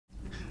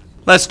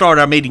Let's start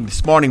our meeting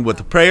this morning with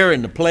the prayer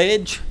and the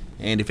pledge.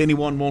 And if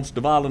anyone wants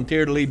to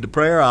volunteer to lead the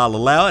prayer, I'll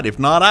allow it. If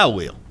not, I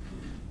will.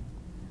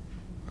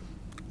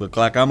 Look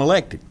like I'm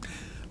elected.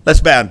 Let's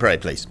bow and pray,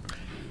 please.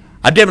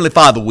 Our Heavenly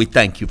Father, we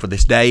thank you for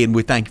this day, and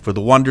we thank you for the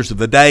wonders of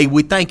the day.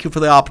 We thank you for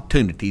the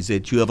opportunities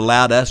that you have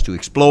allowed us to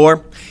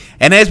explore.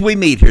 And as we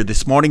meet here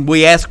this morning,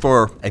 we ask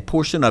for a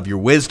portion of your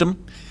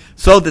wisdom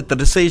so that the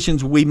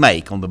decisions we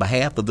make on the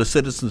behalf of the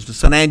citizens of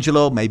San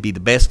Angelo may be the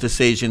best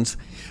decisions.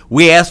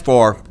 We ask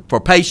for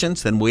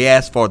patience, and we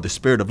ask for the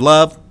spirit of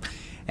love.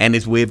 And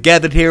as we have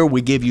gathered here,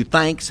 we give you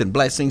thanks and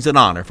blessings and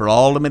honor for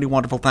all the many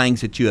wonderful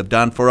things that you have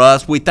done for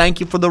us. We thank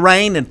you for the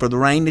rain and for the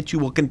rain that you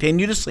will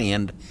continue to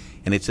send.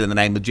 And it's in the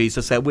name of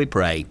Jesus that we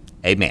pray.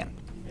 Amen.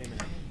 Amen.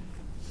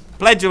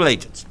 Pledge of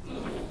allegiance.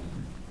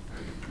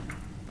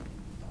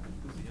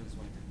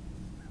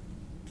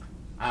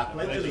 I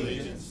pledge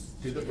allegiance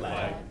to the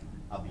flag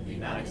of the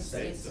United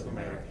States of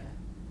America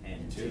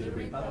and to the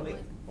republic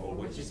for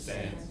which it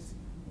stands,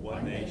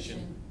 one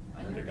nation,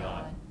 under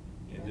God,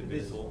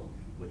 indivisible,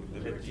 with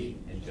liberty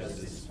and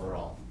justice for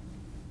all.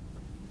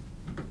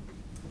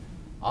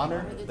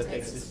 Honor the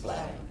Texas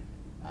flag.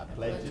 I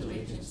pledge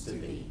allegiance to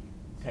thee,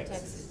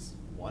 Texas,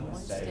 one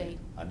state,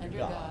 under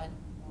God,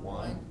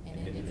 one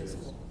and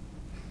indivisible.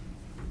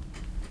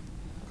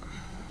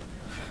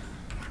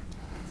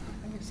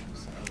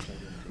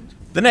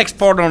 The next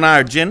part on our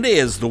agenda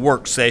is the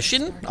work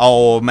session.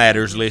 All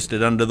matters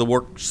listed under the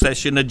work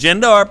session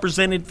agenda are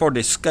presented for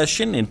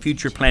discussion and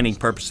future planning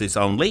purposes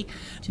only.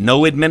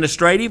 No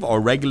administrative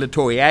or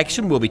regulatory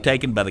action will be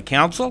taken by the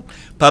council.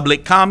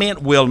 Public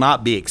comment will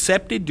not be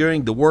accepted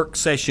during the work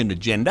session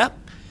agenda.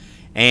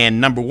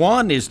 And number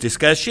one is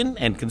discussion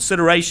and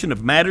consideration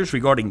of matters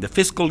regarding the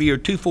fiscal year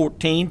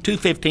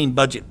 2014-2015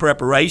 budget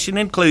preparation,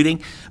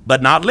 including,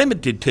 but not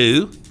limited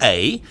to,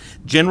 A,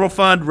 general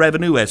fund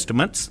revenue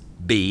estimates,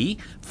 B,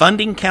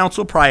 funding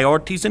council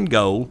priorities and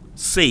goal,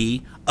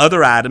 C,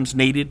 other items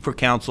needed for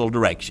council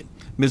direction.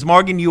 Ms.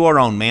 Morgan, you are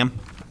on, ma'am.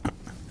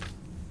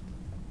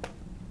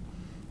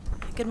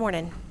 Good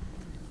morning.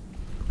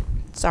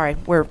 Sorry,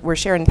 we're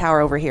sharing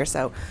power over here,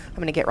 so I'm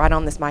going to get right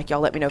on this mic.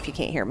 Y'all let me know if you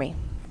can't hear me.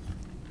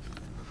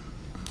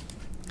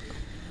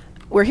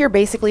 We're here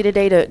basically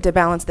today to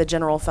balance the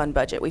general fund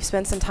budget. We've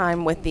spent some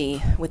time with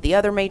the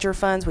other major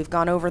funds. We've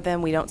gone over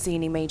them. We don't see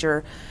any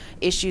major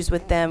issues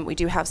with them. We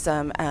do have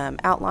some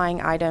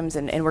outlying items,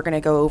 and we're going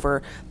to go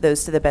over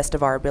those to the best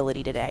of our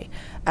ability today.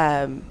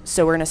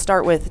 So we're going to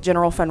start with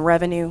general fund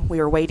revenue. We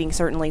are waiting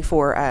certainly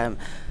for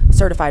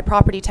certified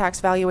property tax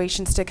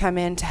valuations to come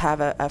in to have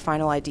a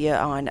final idea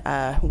on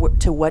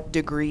to what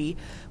degree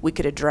we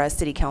could address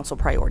city council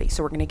priorities.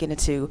 So we're going to get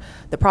into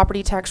the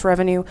property tax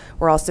revenue.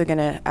 We're also going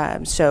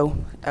to show,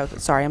 oh,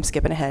 sorry, I'm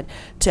skipping ahead,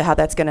 to how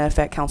that's going to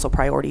affect council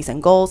priorities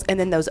and goals, and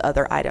then those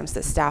other items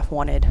that staff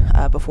wanted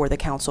before the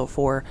council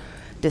for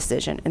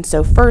decision. And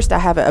so first I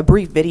have a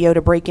brief video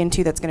to break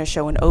into that's going to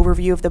show an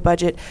overview of the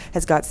budget.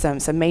 Has got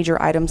some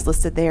major items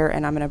listed there,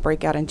 and I'm going to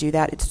break out and do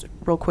that. It's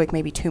real quick,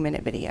 maybe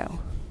 2-minute video.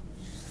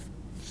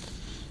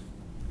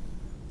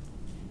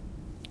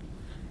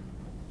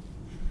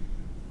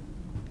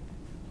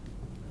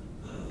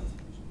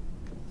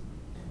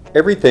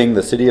 Everything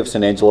the City of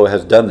San Angelo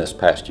has done this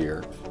past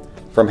year,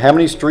 from how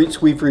many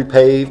streets we've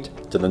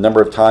repaved to the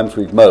number of times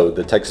we've mowed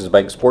the Texas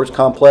Bank Sports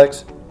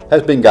Complex,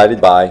 has been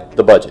guided by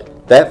the budget.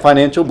 That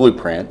financial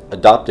blueprint,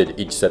 adopted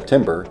each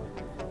September,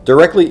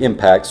 directly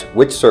impacts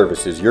which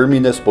services your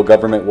municipal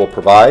government will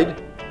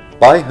provide,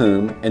 by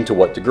whom, and to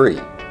what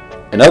degree.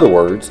 In other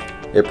words,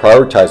 it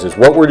prioritizes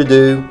what we're to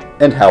do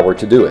and how we're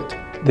to do it.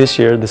 This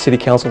year, the City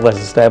Council has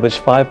established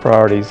 5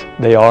 priorities.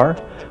 They are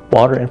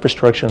water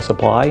infrastructure and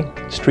supply,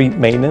 street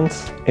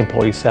maintenance,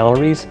 employee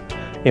salaries,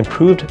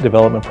 improved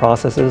development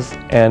processes,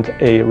 and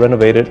a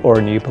renovated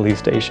or new police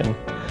station.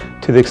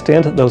 To the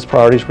extent that those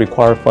priorities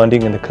require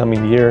funding in the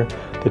coming year,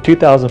 the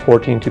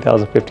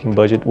 2014-2015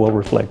 budget will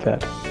reflect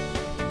that.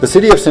 The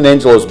City of San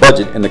Angelo's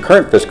budget in the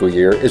current fiscal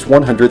year is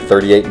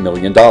 $138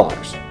 million.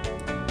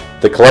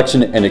 The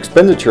collection and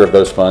expenditure of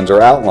those funds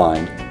are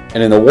outlined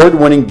in an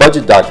award-winning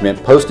budget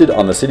document posted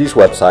on the city's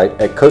website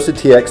at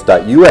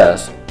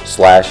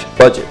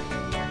cosatx.us/budget.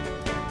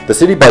 The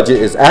city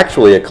budget is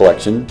actually a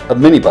collection of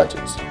mini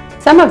budgets.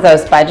 Some of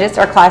those budgets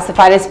are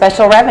classified as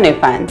special revenue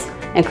funds,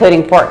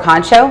 including Fort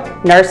Concho,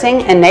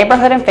 nursing, and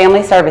neighborhood and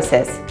family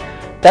services.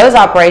 Those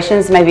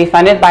operations may be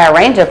funded by a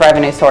range of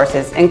revenue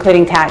sources,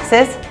 including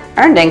taxes,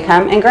 earned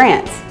income, and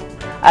grants.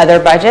 Other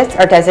budgets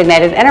are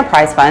designated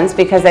enterprise funds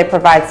because they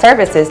provide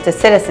services to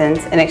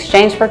citizens in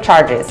exchange for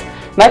charges,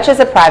 much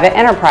as a private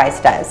enterprise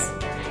does.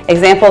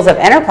 Examples of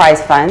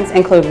enterprise funds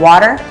include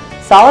water,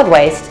 solid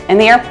waste, and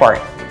the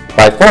airport.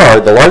 By far,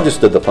 the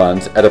largest of the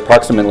funds, at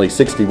approximately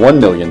 $61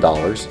 million,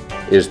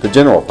 is the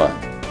general fund.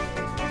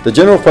 The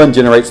general fund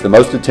generates the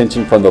most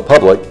attention from the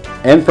public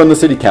and from the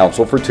City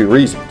Council for 2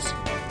 reasons.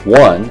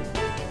 1,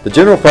 the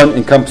general fund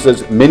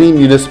encompasses many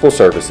municipal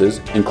services,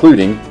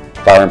 including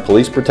fire and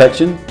police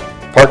protection,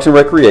 parks and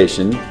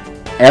recreation,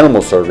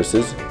 animal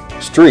services,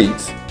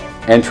 streets,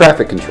 and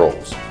traffic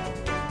controls.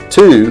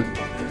 2,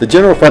 The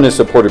general fund is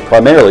supported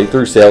primarily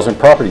through sales and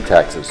property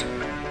taxes,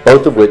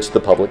 both of which the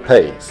public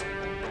pays.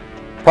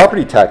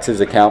 Property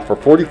taxes account for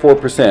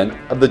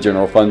 44% of the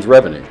general fund's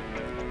revenue.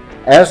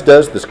 As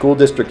does the school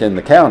district in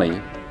the county,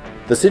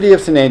 the City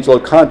of San Angelo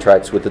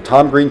contracts with the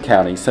Tom Green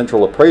County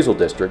Central Appraisal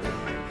District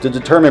to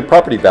determine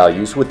property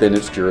values within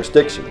its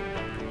jurisdiction.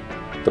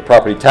 The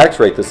property tax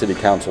rate the City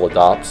Council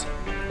adopts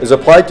is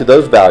applied to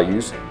those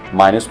values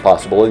minus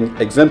possible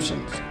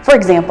exemptions. For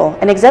example,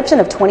 an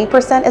exemption of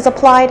 20% is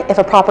applied if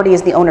a property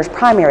is the owner's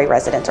primary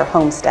residence or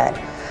homestead.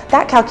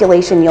 That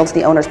calculation yields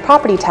the owner's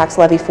property tax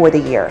levy for the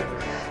year.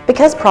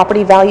 Because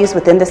property values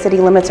within the city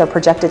limits are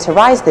projected to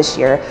rise this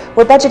year,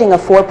 we're budgeting a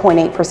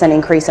 4.8%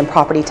 increase in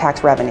property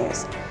tax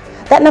revenues.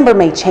 That number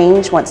may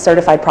change once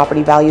certified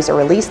property values are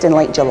released in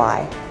late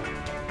July.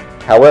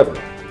 However,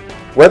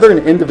 whether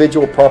an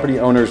individual property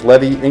owner's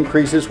levy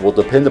increases will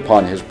depend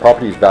upon his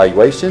property's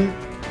valuation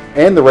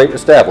and the rate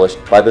established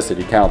by the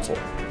City Council.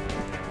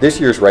 This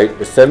year's rate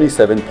is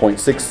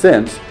 77.6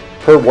 cents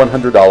per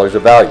 $100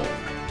 of value,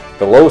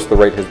 the lowest the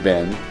rate has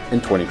been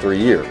in 23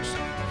 years.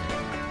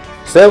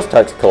 Sales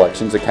tax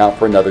collections account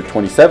for another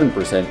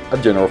 27%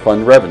 of general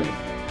fund revenue.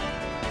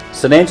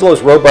 San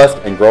Angelo's robust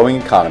and growing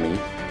economy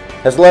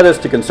has led us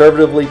to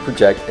conservatively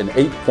project an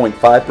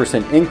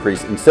 8.5%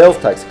 increase in sales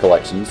tax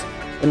collections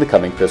in the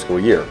coming fiscal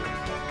year.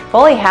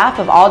 Fully half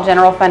of all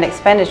general fund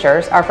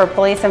expenditures are for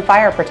police and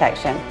fire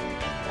protection.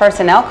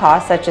 Personnel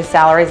costs such as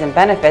salaries and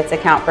benefits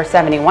account for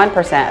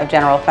 71% of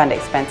general fund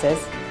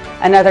expenses.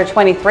 Another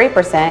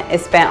 23%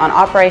 is spent on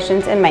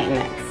operations and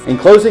maintenance. In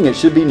closing, it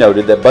should be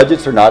noted that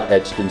budgets are not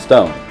etched in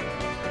stone.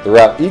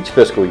 Throughout each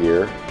fiscal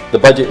year, the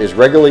budget is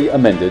regularly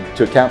amended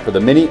to account for the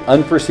many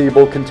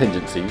unforeseeable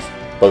contingencies,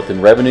 both in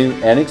revenue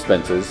and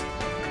expenses,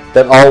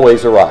 that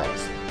always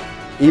arise.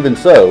 Even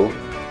so,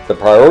 the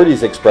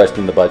priorities expressed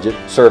in the budget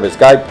serve as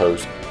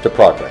guideposts to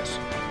progress.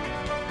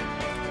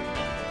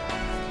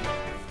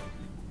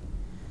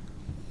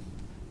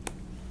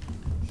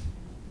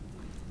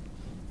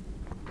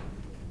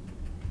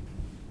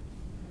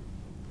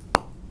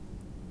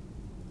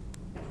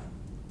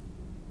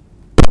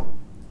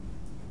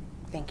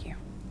 Thank you.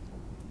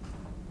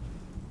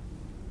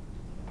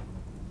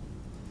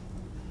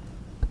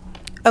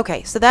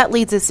 Okay, so that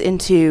leads us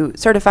into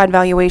certified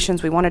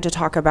valuations. We wanted to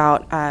talk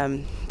about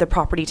the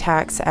property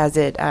tax as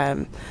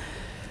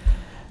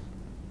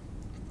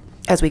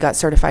we got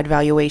certified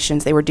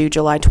valuations. They were due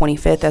July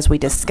 25th, as we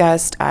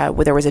discussed.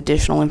 Where there was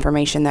additional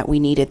information that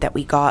we needed that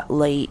we got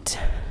late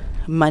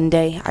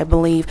Monday, I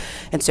believe.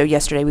 And so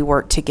yesterday we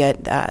worked to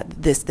get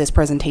this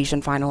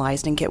presentation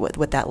finalized and get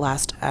what that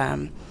last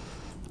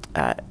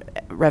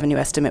revenue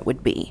estimate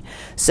would be.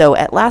 So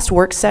at last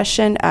work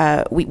session,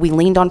 we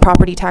leaned on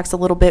property tax a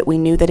little bit. We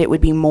knew that it would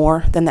be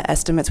more than the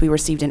estimates we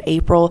received in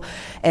April,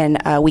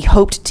 and we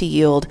hoped to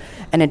yield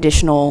an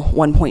additional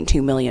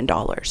 $1.2 million.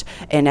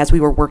 And as we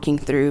were working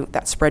through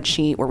that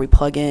spreadsheet where we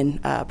plug in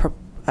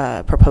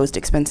proposed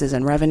expenses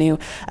and revenue,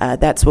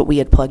 that's what we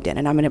had plugged in,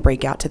 and I'm going to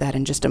break out to that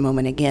in just a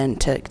moment again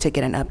to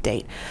get an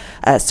update.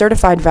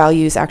 Certified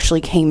values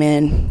actually came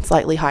in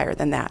slightly higher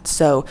than that,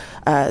 so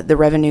the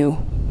revenue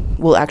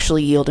will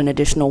actually yield an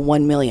additional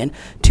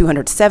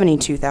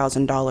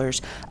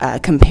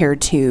 $1,272,000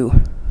 compared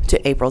to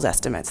April's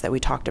estimates that we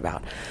talked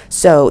about.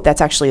 So that's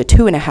actually a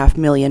 $2.5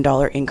 million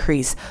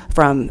increase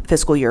from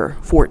fiscal year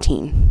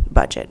 14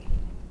 budget.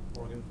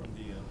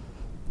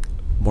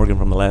 Morgan,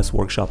 from the last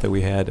workshop that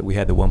we had the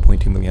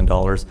 $1.2 million.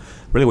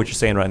 Really what you're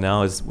saying right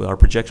now is our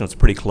projection is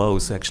pretty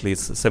close. Actually,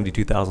 it's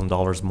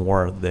 $72,000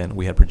 more than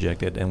we had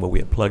projected and what we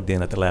had plugged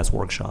in at the last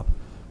workshop.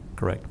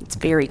 Correct? It's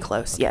very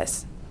close,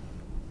 yes.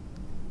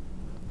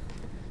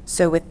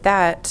 So with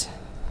that,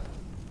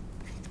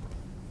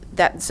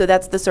 so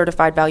that's the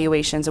certified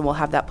valuations, and we'll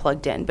have that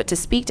plugged in. But to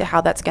speak to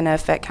how that's going to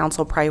affect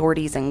council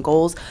priorities and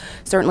goals,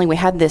 certainly we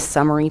had this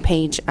summary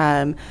page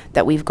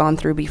that we've gone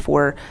through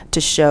before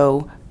to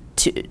show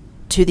to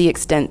the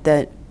extent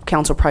that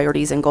council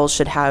priorities and goals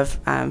should have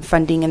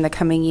funding in the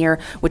coming year,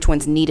 which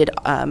ones needed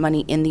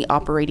money in the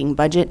operating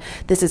budget.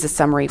 This is a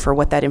summary for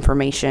what that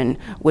information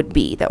would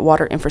be. That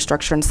water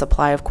infrastructure and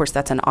supply, of course,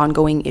 that's an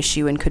ongoing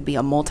issue and could be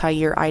a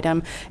multi-year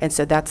item, and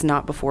so that's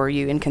not before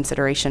you in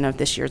consideration of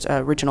this year's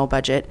original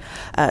budget.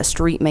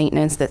 Street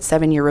maintenance, that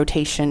 7-year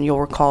rotation, you'll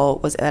recall,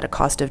 was at a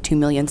cost of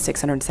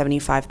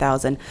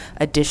 $2,675,000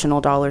 additional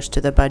dollars to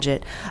the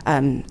budget.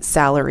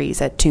 Salaries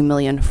at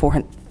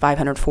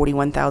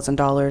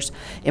 $2,541,000.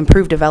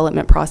 Improved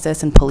development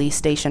process and police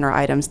station are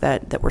items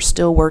that we're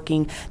still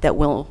working, that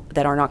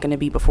are not going to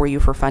be before you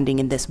for funding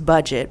in this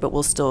budget, but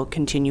we'll still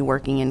continue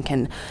working and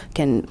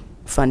can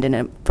fund in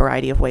a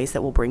variety of ways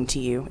that we'll bring to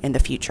you in the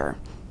future.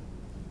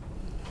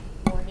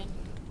 Morgan,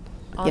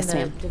 on Yes, the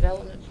ma'am.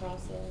 development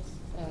process,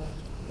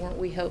 weren't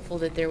we hopeful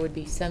that there would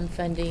be some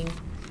funding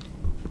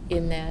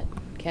in that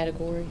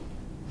category?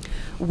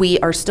 We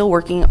are still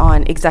working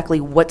on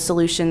exactly what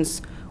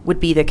solutions would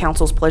be the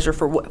council's pleasure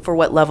for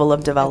what level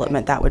of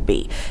development that would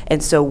be.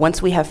 And so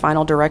once we have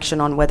final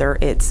direction on whether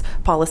it's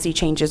policy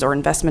changes or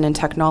investment in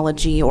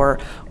technology or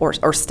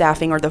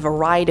staffing or the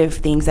variety of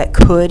things that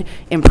could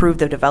improve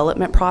the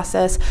development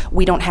process,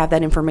 we don't have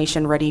that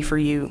information ready for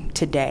you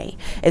today.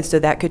 And so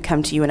that could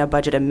come to you in a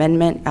budget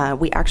amendment.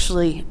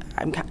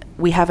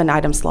 We have an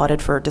item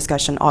slotted for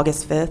discussion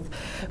August 5th,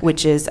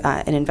 which is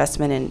an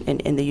investment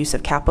in the use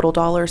of capital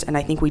dollars. And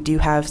I think we do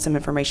have some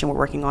information we're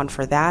working on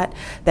for that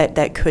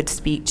could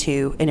speak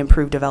to an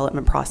improved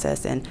development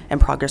process and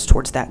progress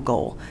towards that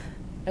goal.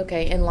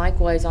 Okay, and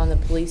likewise on the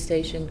police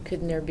station,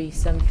 couldn't there be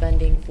some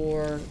funding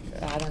for,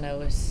 I don't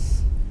know, a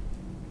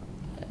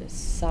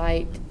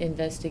site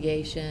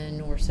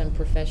investigation or some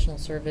professional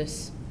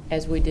service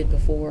as we did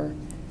before?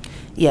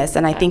 Yes,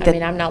 and I think that... I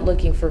mean, I'm not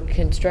looking for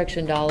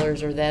construction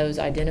dollars or those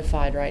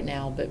identified right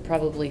now, but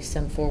probably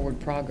some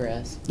forward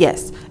progress.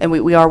 Yes, and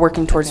we are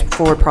working towards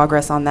forward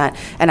progress on that.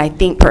 And I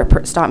think,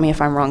 stop me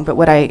if I'm wrong, but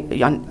what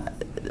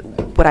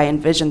I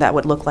envision that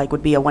would look like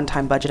would be a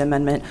one-time budget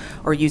amendment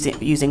or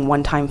using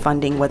one-time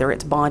funding, whether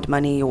it's bond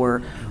money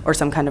or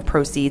some kind of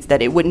proceeds,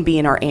 that it wouldn't be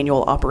in our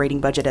annual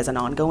operating budget as an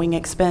ongoing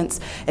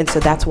expense. And so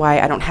that's why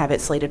I don't have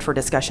it slated for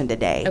discussion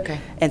today. Okay.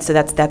 And so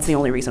that's the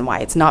only reason why.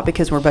 It's not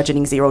because we're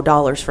budgeting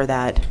 $0 for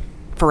that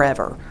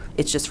forever.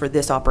 It's just for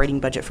this operating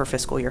budget for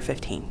fiscal year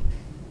 15.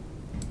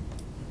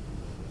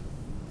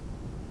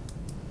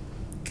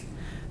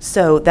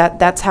 So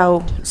that's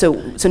how, so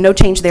no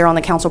change there on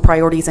the council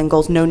priorities and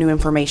goals, no new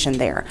information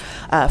there.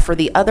 For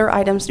the other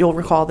items, you'll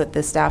recall that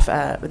the staff,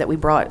 that we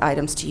brought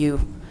items to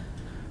you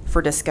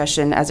for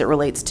discussion as it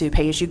relates to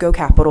pay-as-you-go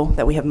capital,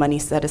 that we have money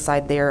set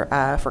aside there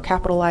for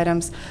capital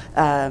items.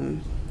 Oh,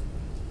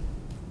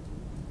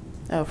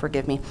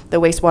 forgive me.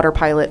 The wastewater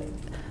pilot,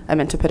 I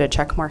meant to put a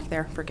check mark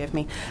there, forgive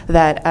me,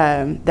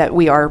 that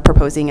we are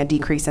proposing a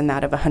decrease in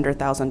that of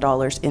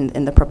 $100,000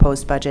 in the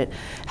proposed budget.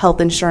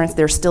 Health insurance,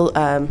 there's still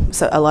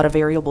so a lot of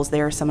variables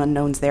there, some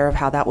unknowns there of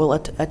how that will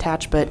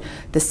attach, but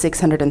the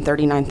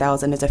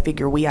 $639,000 is a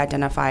figure we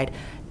identified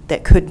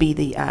that could be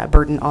the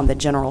burden on the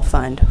general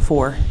fund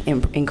for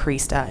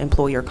increased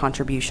employer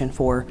contribution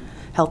for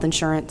health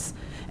insurance.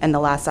 And the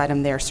last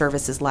item there,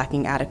 services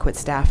lacking adequate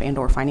staff and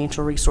or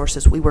financial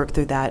resources. We worked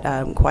through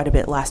that quite a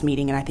bit last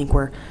meeting, and I think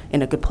we're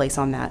in a good place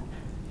on that.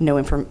 No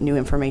new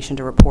information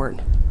to report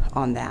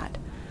on that.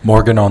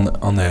 Morgan,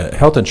 on the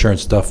health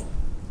insurance stuff,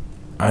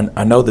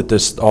 I know that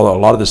a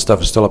lot of this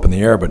stuff is still up in the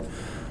air, but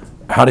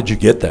how did you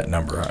get that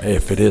number,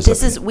 if it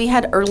is? We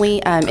had early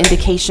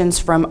indications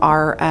from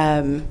our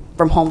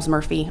from Holmes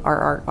Murphy,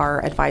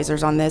 our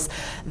advisors on this,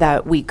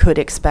 that we could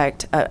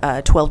expect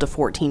a 12 to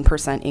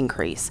 14%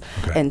 increase.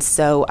 Okay. And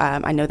so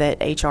I know that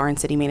HR and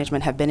city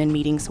management have been in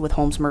meetings with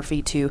Holmes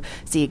Murphy to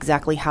see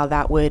exactly how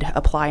that would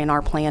apply in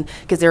our plan,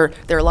 because there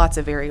are lots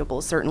of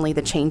variables. Certainly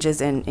the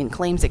changes in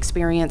claims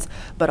experience,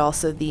 but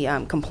also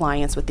the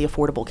compliance with the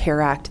Affordable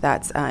Care Act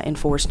that's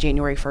enforced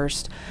January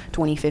 1st,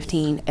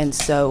 2015. And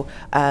so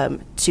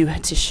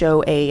to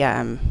show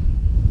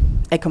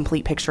a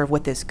complete picture of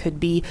what this could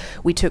be,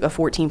 we took a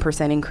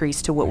 14%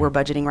 increase to what we're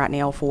budgeting right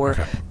now for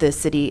the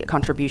city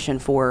contribution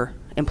for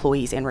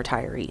employees and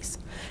retirees.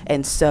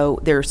 And so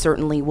there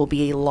certainly will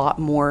be a lot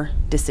more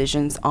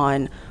decisions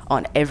on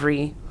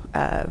every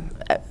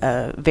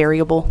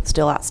variable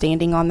still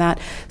outstanding on that.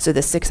 So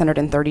the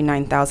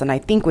 $639,000 I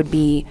think would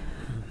be,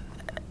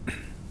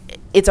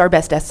 it's our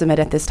best estimate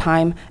at this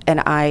time,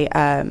 and I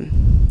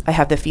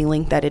have the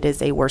feeling that it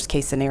is a worst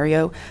case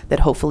scenario,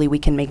 that hopefully we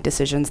can make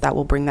decisions that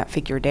will bring that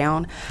figure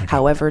down. Okay.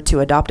 However,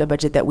 to adopt a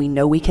budget that we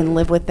know we can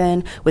live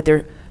within,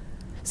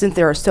 since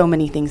there are so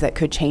many things that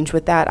could change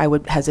with that, I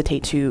would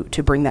hesitate to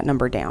bring that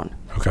number down.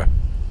 Okay,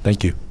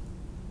 thank you.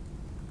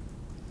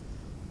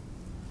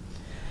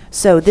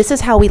 So this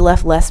is how we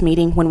left last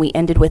meeting, when we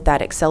ended with that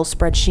Excel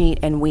spreadsheet,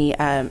 and we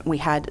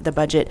had the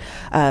budget.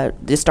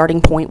 The starting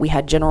point, we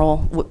had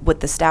what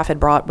the staff had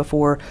brought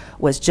before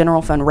was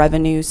general fund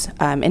revenues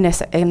in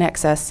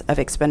excess of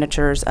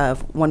expenditures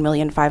of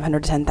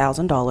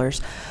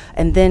 $1,510,000,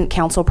 and then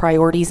council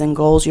priorities and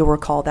goals. You'll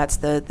recall that's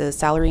the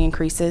salary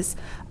increases.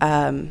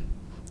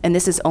 And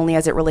this is only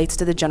as it relates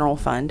to the general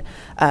fund,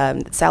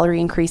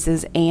 salary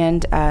increases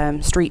and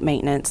street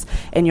maintenance.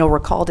 And you'll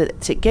recall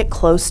to get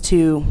close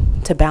to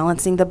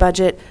balancing the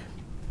budget,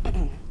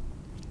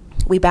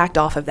 we backed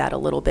off of that a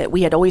little bit.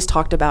 We had always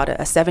talked about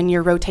a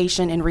 7-year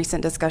rotation in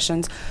recent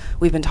discussions.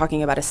 We've been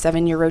talking about a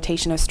 7-year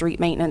rotation of street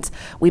maintenance.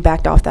 We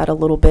backed off that a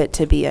little bit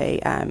to be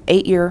a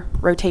 8-year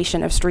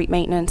rotation of street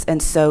maintenance.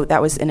 And so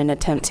that was in an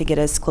attempt to get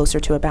us closer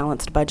to a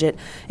balanced budget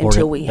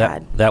until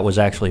That was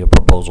actually a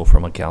proposal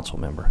from a council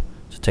member.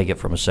 Take it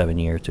from a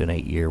 7-year to an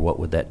 8-year, what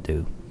would that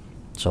do?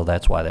 So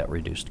that's why that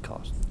reduced the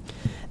cost.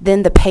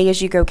 Then the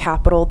pay-as-you-go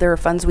capital, there are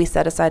funds we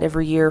set aside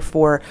every year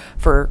for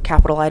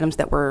capital items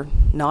that we're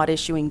not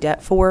issuing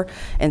debt for,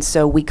 and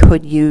so we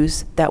could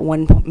use that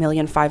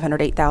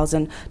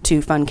 $1,508,000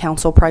 to fund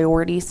council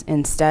priorities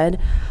instead.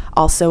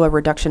 Also, a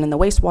reduction in the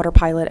wastewater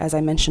pilot, as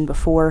I mentioned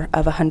before,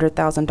 of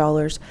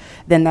 $100,000.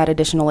 Then that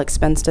additional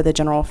expense to the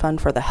general fund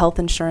for the health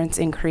insurance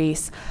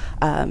increase,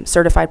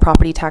 certified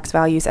property tax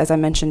values, as I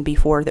mentioned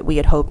before, that we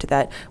had hoped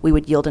that we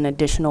would yield an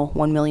additional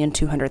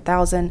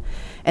 $1,200,000,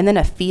 and then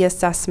a fee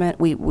assessment.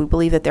 We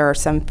believe that there are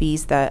some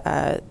fees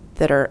that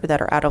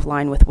are out of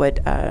line with what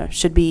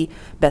should be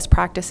best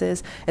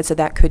practices, and so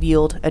that could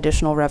yield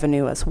additional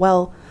revenue as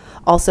well.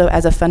 Also,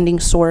 as a funding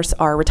source,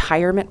 our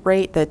retirement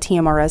rate, the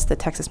TMRS, the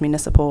Texas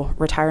Municipal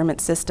Retirement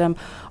System,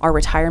 our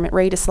retirement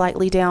rate is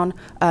slightly down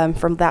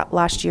from that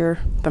last year,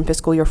 from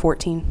fiscal year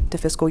 14 to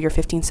fiscal year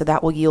 15. So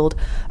that will yield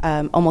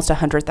almost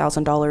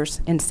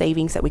 $100,000 in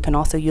savings that we can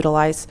also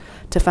utilize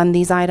to fund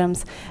these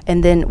items.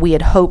 And then we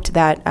had hoped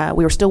that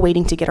we were still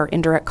waiting to get our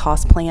indirect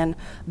cost plan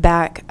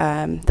back,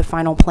 the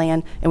final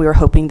plan, and we were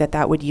hoping that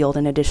that would yield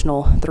an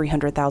additional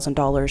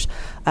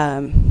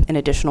 $300,000 in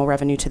additional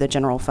revenue to the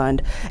general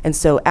fund. And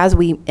so as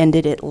we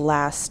ended it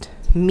last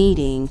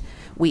meeting,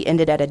 we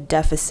ended at a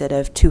deficit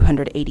of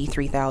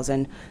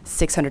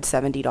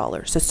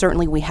 $283,670. So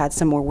certainly we had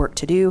some more work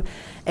to do,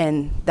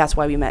 and that's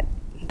why we met.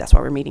 That's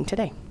why we're meeting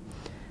today.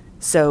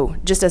 So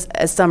just as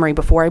a summary,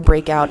 before I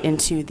break out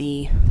into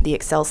the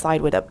Excel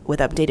slide with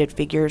updated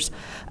figures,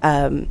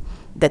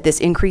 that this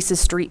increases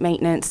street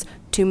maintenance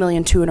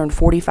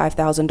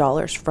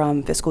 $2,245,000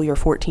 from fiscal year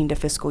 14 to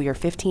fiscal year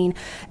 15,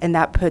 and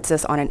that puts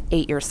us on an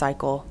 8-year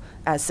cycle,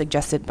 as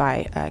suggested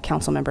by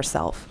Councilmember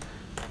Self.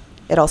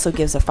 It also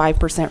gives a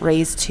 5%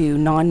 raise to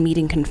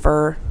non-meeting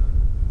confer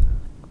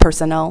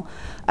personnel.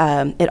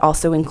 It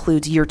also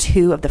includes year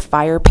 2 of the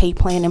fire pay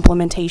plan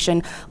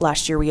implementation.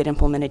 Last year we had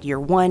implemented year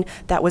 1.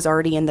 That was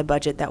already in the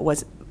budget. That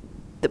was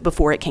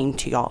before it came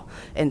to y'all.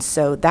 And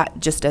so that,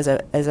 just as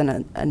a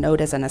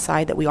note, as an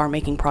aside, that we are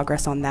making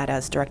progress on that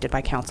as directed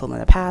by council in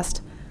the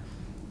past.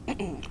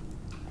 And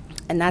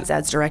that's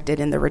as directed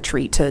in the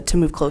retreat to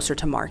move closer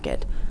to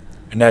market.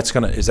 And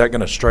is that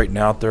gonna straighten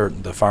out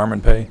the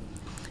fireman pay?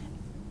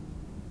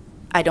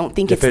 I don't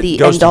think If it's it the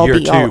goes to end-all year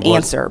be-all 2,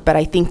 answer, but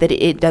I think that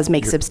it does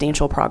make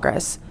substantial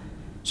progress.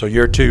 So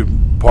year 2,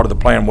 part of the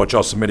plan, what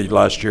y'all submitted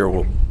last year,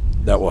 will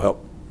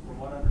help? From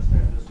what I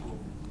understand, this will.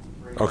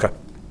 Okay.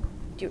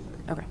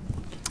 Okay.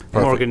 Perfect.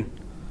 Morgan,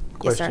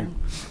 Yes, sir. question.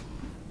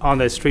 On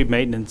that street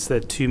maintenance,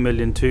 that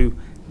 $2,200,000,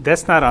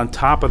 that's not on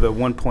top of the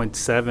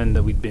 1.7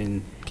 that we've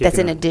been kicking That's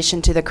in up.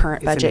 addition to the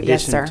current It's in budget,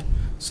 yes, sir. addition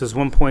So it's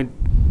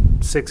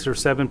 1.6 or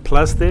 7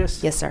 plus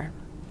this? Yes, sir.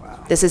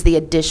 This is the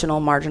additional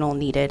marginal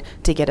needed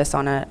to get us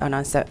on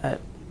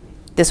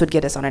this would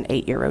get us on an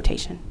 8-year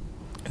rotation.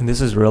 And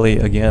this is really,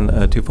 again,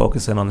 to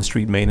focus in on the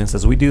street maintenance.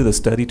 As we do the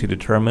study to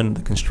determine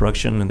the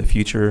construction and the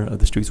future of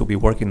the streets we'll be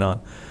working on,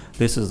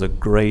 this is a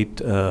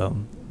great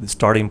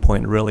starting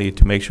point, really,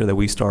 to make sure that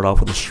we start off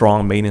with a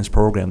strong maintenance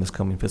program this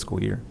coming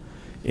fiscal year.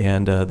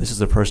 And this is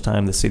the first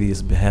time the city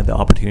has had the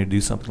opportunity to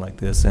do something like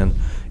this. And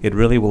it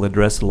really will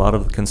address a lot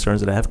of the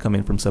concerns that have come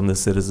in from some of the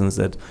citizens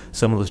that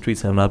some of the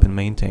streets have not been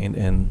maintained.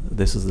 And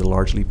this is a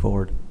large leap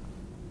forward.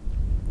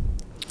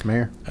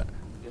 Mayor?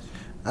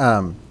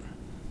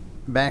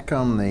 Back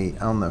on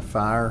the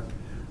fire,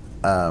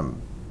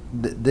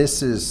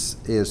 this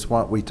is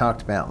what we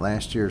talked about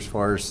last year as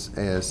far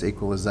as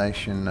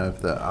equalization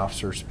of the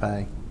officers'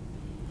 pay.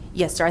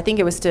 Yes, sir. I think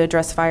it was to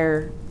address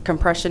fire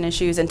compression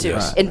issues and to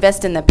Yes.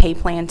 invest in the pay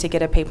plan to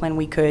get a pay plan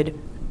we could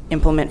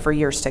implement for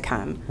years to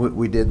come.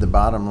 We did the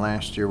bottom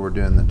last year. We're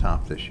doing the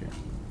top this year.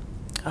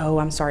 Oh,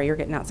 I'm sorry. You're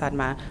getting outside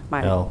my.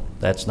 No,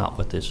 that's not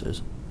what this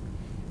is.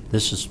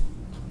 This is,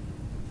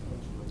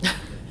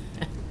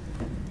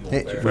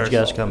 would you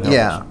guys come help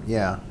us?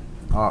 Yeah.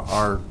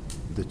 Or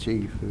the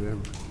chief, whoever.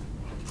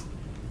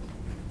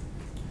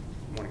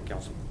 Morning,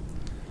 Council.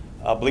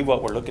 I believe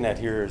what we're looking at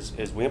here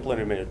is we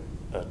implemented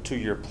a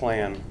 2-year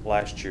plan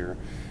last year,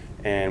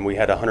 and we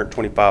had a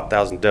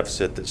 $125,000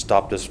 deficit that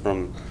stopped us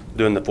from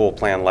doing the full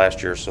plan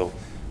last year. So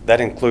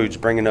that includes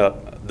bringing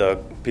up the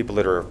people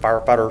that are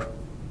firefighter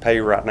pay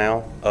right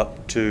now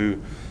up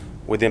to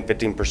within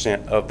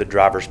 15% of the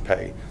driver's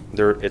pay.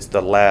 It's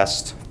the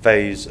last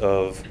phase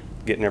of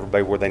getting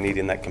everybody where they need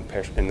in that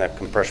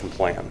compression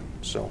plan.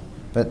 So.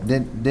 But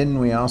didn't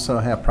we also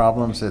have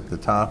problems at the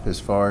top as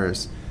far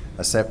as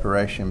a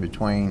separation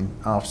between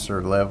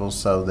officer levels,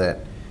 so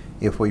that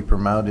if we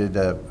promoted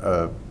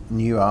a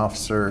new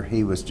officer,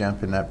 he was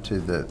jumping up to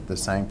the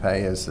same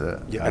pay as an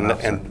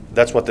officer? And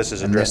that's what this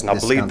is addressing. I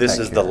believe this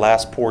is the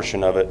last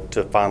portion of it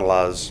to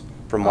finalize,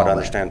 from what I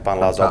understand,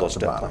 finalize all those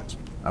step plans.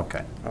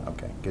 Okay,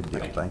 good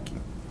deal, thank you.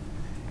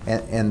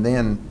 And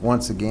then,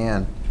 once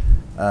again,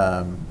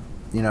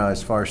 you know,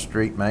 as far as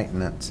street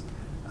maintenance,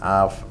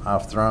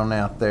 I've thrown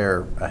out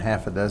there a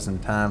half a dozen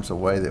times a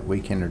way that we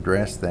can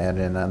address that,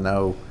 and I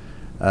know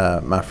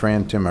my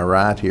friend to my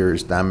right here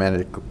is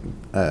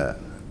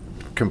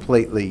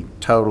completely,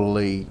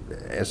 totally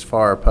as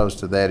far opposed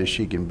to that as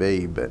she can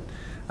be, but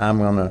I'm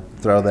going to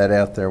throw that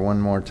out there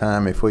one more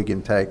time. If we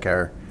can take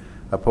a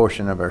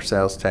portion of our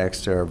sales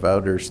tax to our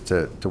voters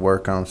to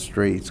work on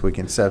streets, we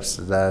can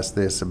subsidize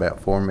this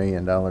about $4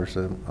 million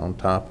on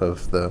top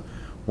of the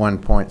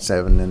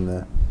 1.7 and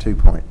the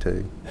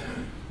 2.2.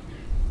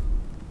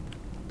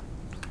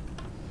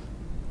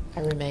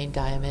 I remain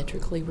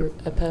diametrically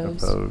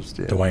opposed. Opposed,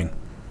 yeah. Dwayne.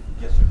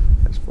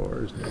 As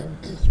far as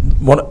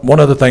One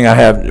other thing I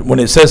have, when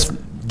it says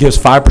gives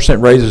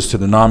 5% raises to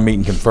the non-meet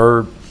and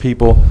confer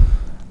people,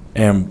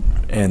 and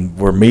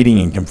we're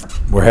meeting and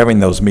we're having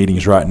those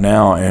meetings right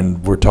now,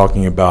 and we're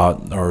talking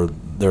about, or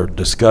they're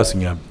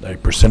discussing a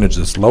percentage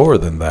that's lower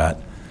than that.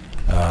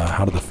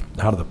 How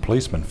do the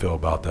policemen feel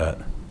about that?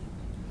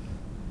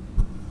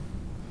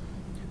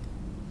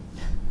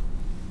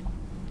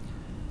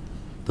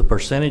 The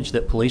percentage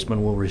that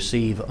policemen will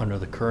receive under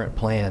the current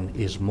plan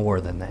is more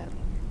than that,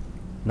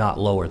 not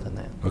lower than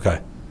that.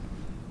 Okay.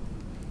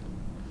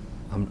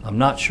 I'm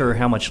not sure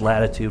how much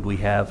latitude we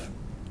have.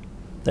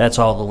 That's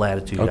all the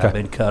latitude. Okay. I've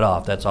been cut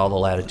off. That's all the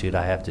latitude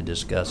I have to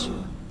discuss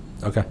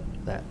Okay.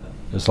 that.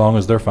 As long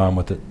as they're fine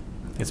with it.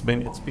 It's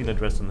been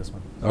addressed in this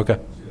one. Okay.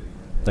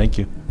 Thank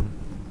you.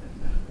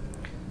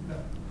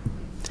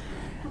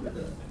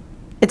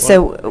 It's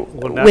so,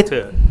 Well, not with,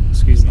 to,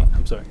 excuse me,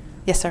 I'm sorry.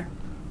 yes, sir.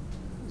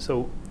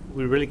 So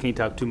we really can't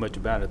talk too much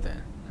about it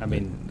then? I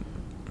mean,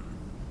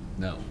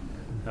 No.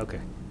 okay,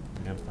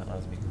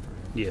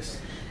 yes.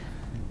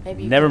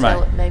 Maybe you Never can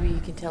mind. maybe you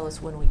can tell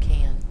us when we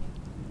can.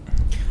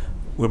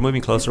 We're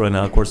moving closer right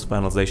now, of course, to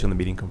finalization of the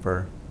meeting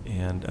confer.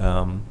 And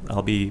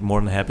I'll be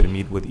more than happy to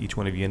meet with each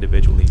one of you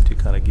individually to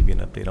kind of give you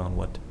an update on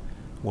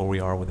where we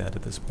are with that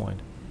at this point.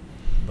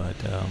 But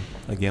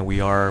again, we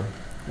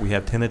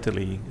have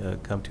tentatively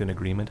come to an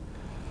agreement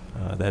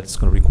that's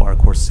going to require, of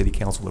course, city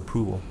council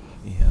approval,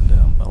 and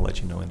I'll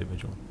let you know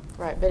individually.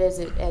 Right, but as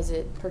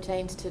it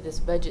pertains to this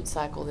budget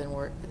cycle then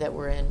we're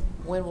in,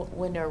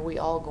 when are we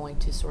all going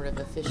to sort of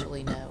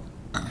officially know?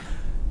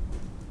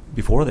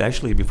 Before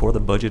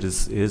the budget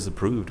is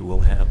approved,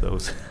 we'll have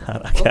those.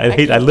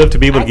 I'd love to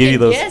be able to give you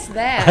those. I can guess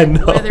that, I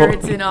know. whether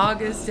it's in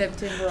August,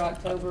 September,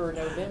 October, or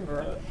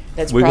November.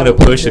 That's We're going to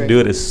probably push and true.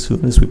 do it as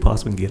soon as we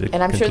possibly can get it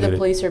And I'm sure the concluded.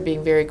 police are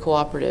being very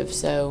cooperative,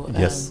 so,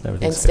 Yes, and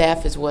everything's good.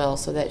 staff as well,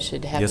 so that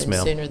should happen Yes,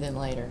 ma'am. sooner than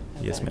later.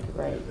 Yes, Okay, ma'am.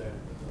 Great.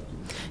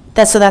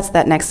 So that's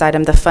that next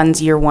item, the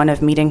funds year one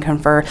of meet and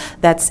confer.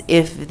 That's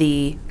if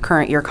the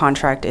current year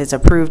contract is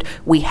approved.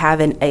 We have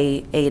an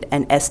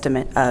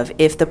estimate of,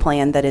 if the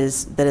plan that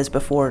is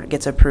before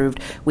gets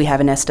approved, we have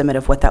an estimate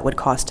of what that would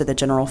cost to the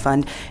general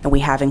fund, and we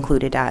have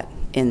included that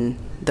in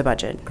the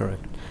budget.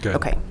 Correct. Good.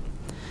 Okay.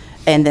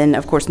 And then,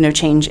 of course, no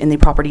change in the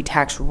property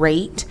tax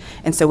rate.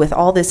 And so with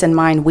all this in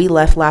mind, we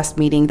left last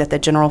meeting that the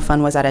general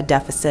fund was at a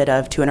deficit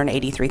of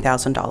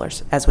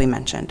 $283,000, as we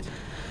mentioned.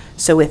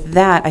 So with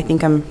that, I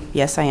think I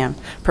am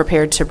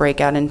prepared to break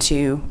out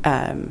into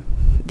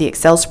the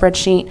Excel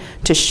spreadsheet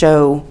to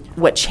show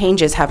what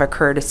changes have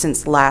occurred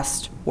since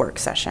last work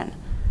session.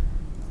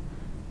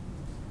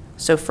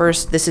 So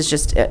first, this is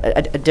just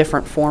a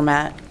different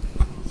format.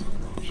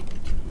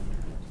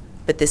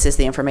 But this is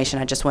the information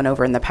I just went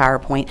over in the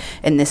PowerPoint,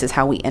 and this is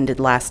how we ended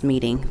last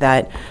meeting,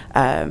 that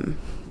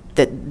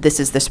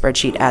this is the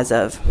spreadsheet as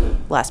of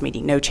last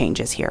meeting, no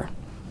changes here.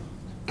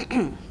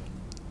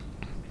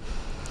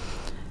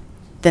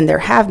 Then there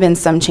have been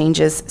some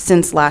changes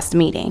since last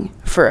meeting.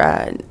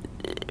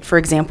 For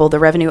example, the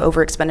revenue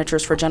over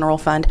expenditures for general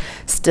fund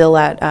still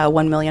at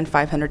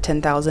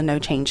 $1,510,000, no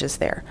changes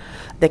there.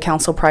 The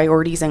council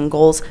priorities and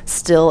goals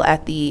still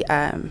at the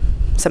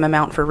some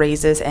amount for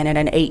raises, and in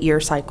an 8-year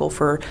cycle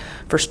for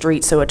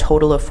streets, so a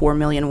total of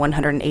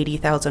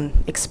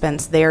 $4,180,000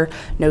 expense there,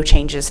 no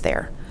changes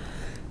there.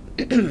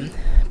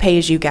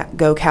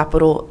 Pay-as-you-go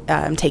capital,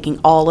 taking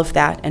all of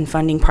that and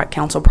funding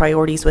council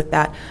priorities with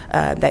that,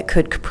 that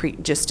could,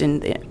 just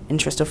in the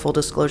interest of full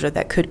disclosure,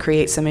 that could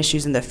create some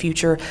issues in the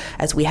future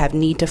as we have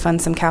need to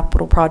fund some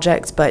capital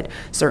projects, but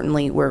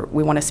certainly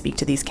we want to speak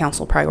to these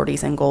council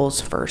priorities and goals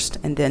first,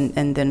 and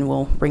then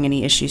we'll bring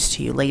any issues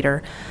to you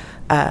later.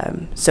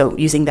 So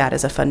using that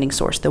as a funding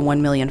source, the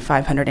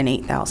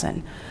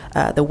 $1,508,000.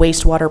 The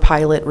wastewater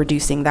pilot,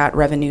 reducing that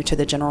revenue to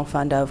the general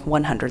fund of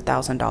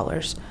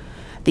 $100,000.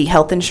 The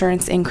health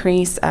insurance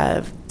increase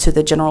to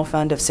the general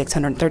fund of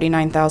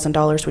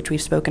 $639,000, which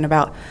we've spoken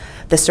about.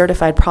 The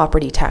certified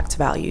property tax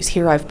values.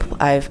 Here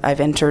I've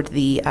entered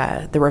the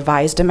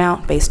revised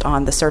amount based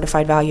on the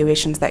certified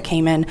valuations that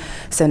came in.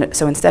 So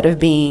instead of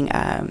being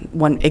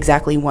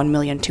exactly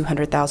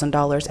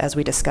 $1,200,000 as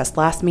we discussed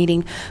last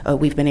meeting,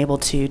 we've been able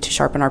to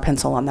sharpen our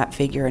pencil on that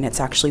figure, and it's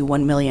actually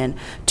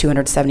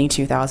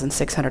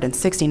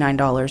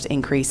 $1,272,669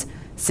 increase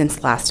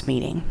since last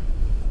meeting.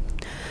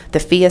 The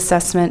fee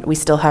assessment, we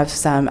still have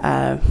some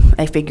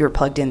a figure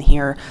plugged in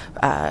here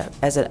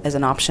as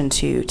an option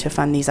to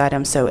fund these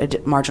items. So a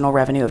marginal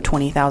revenue of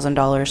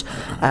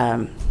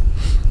 $20,000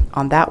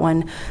 on that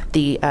one.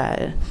 The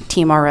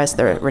TMRS,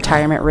 the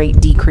retirement rate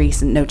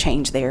decrease, no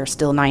change there.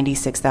 Still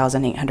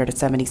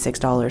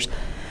 $96,876.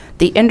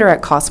 The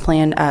indirect cost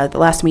plan, the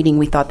last meeting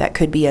we thought that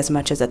could be as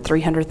much as a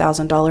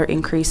 $300,000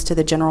 increase to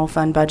the general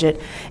fund budget.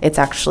 It's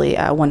actually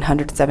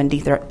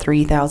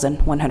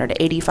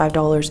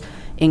 $173,185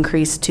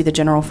 increase to the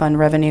general fund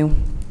revenue.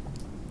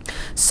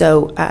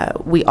 So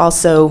we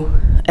also,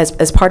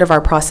 as part of our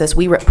process,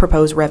 we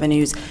propose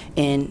revenues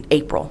in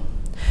April.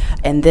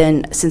 And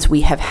then since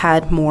we have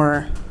had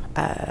more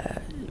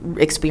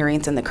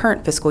experience in the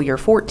current fiscal year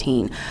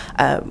 14,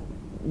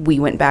 we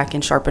went back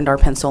and sharpened our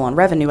pencil on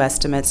revenue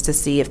estimates to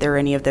see if there are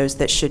any of those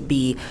that should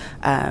be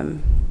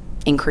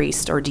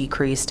increased or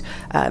decreased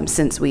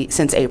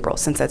since April,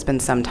 since that's been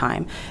some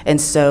time.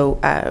 And so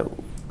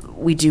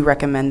we do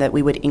recommend that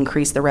we would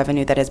increase the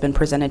revenue that has been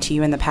presented to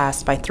you in the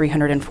past by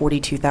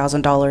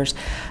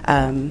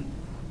 $342,000.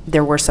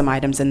 There were some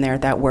items in there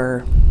that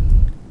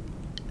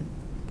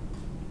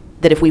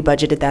if we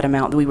budgeted that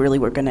amount, we really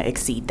were going to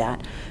exceed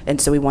that.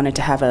 And so we wanted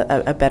to have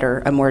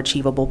a more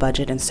achievable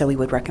budget, and so we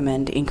would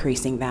recommend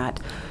increasing that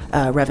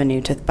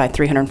revenue by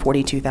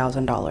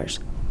 $342,000.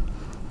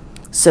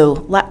 So,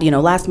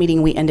 last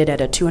meeting we ended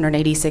at a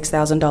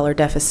 $286,000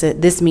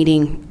 deficit. This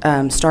meeting,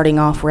 starting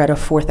off, we're at a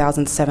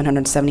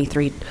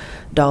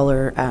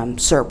 $4,773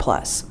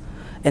 surplus.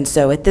 And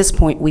so at this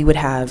point, we would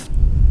have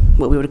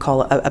what we would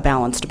call a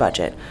balanced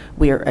budget.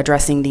 We are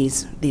addressing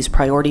these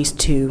priorities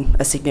to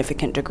a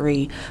significant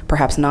degree,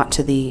 perhaps not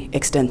to the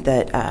extent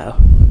that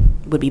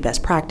would be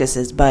best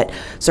practices, but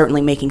certainly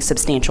making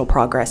substantial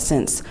progress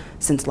since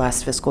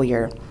last fiscal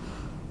year.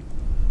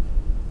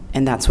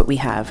 And that's what we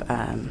have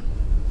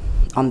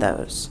on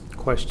those.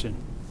 Question.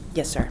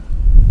 Yes, sir.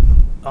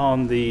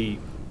 I've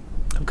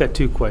got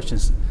two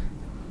questions.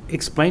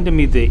 Explain to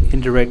me the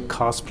indirect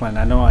cost plan.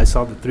 I know I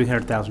saw the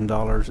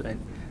 $300,000. And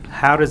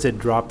how does it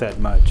drop that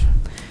much?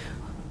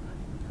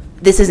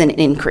 This is an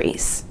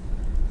increase.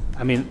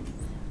 I mean,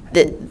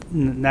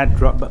 not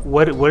drop, but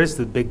what is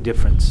the big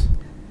difference?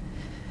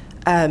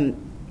 The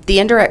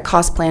indirect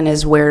cost plan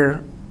is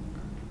where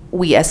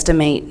we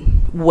estimate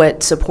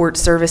what support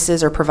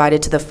services are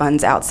provided to the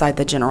funds outside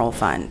the general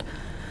fund.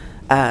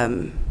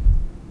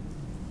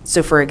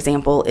 So, for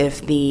example,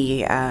 if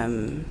the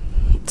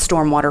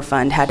Stormwater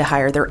Fund had to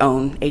hire their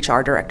own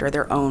HR director,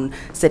 their own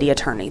city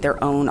attorney,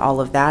 their own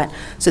all of that.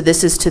 So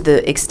this is to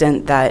the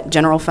extent that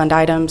general fund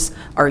items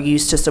are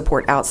used to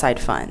support outside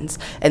funds.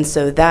 And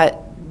so that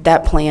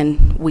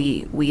plan,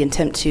 we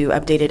attempt to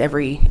update it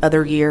every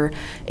other year,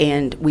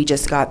 and we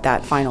just got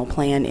that final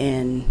plan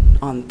in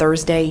on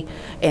Thursday.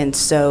 And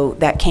so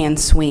that can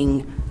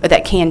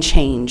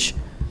change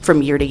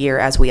from year to year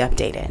as we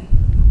update it.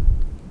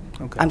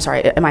 Okay. I'm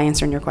sorry, am I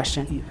answering your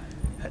question?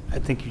 I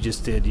think you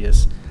just did,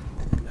 yes.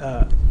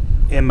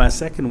 And my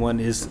second one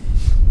is,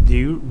 do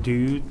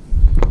you,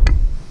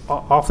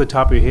 off the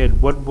top of your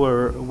head, what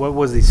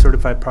was the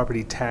certified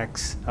property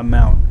tax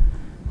amount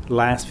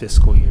last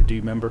fiscal year? Do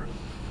you remember?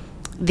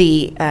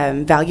 The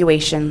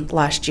valuation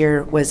last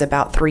year was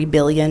about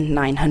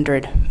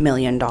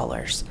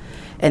 $3,900,000,000,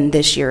 and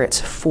this year it's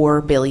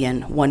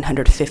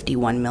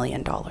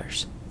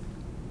 $4,151,000,000.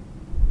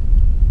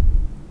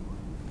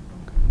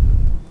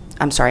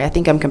 I'm sorry, I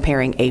think I'm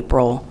comparing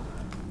April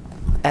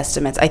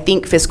estimates. I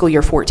think fiscal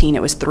year 14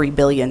 it was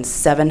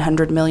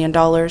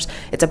 $3,700,000,000.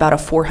 It's about a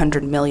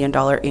 $400 million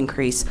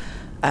increase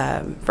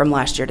from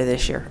last year to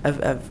this year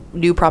of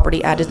new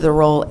property added to the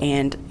roll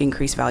and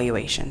increased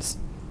valuations.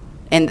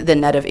 And the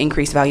net of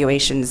increased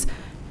valuations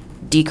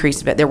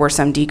decreased, but there were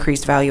some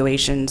decreased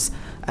valuations.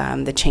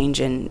 The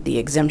change in the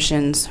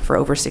exemptions for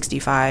over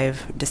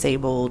 65,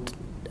 disabled,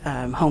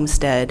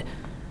 homestead.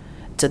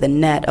 So the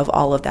net of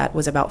all of that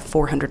was about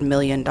 $400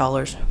 million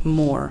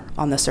more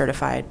on the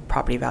certified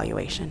property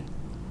valuation.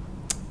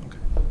 Okay,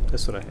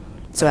 that's what I had.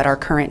 So at our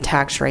current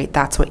tax rate,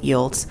 that's what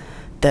yields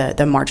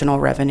the marginal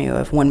revenue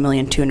of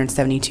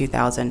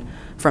 $1,272,000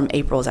 from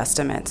April's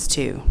estimates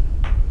to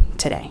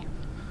today.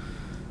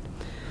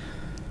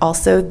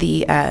 Also,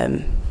 we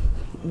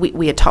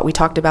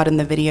talked about in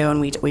the video,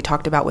 and we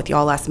talked about with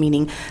y'all last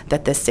meeting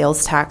that the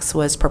sales tax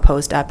was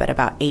proposed up at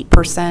about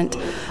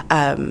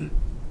 8%.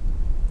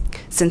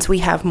 Since we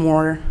have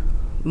more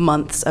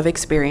months of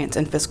experience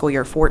in fiscal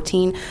year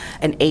 14,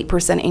 an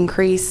 8%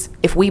 increase,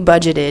 if we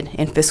budgeted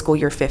in fiscal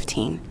year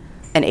 15,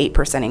 an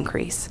 8%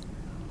 increase,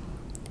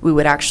 we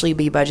would actually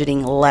be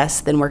budgeting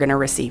less than we're going to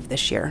receive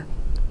this year.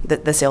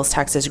 The sales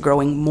tax is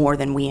growing more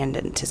than we had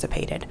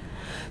anticipated.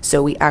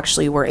 So we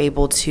actually were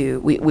able to,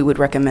 we would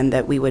recommend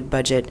that we would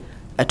budget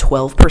a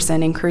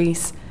 12%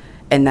 increase,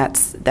 and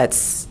that's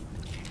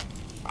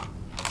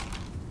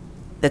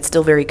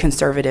still very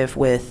conservative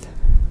with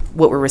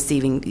what we're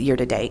receiving year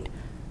to date.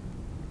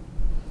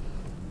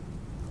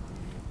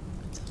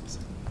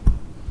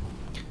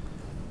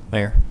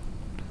 Mayor?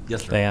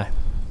 Yes, sir. May I?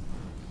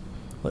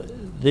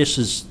 This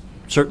is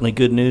certainly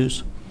good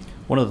news.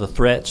 One of the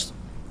threats,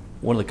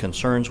 one of the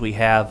concerns we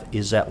have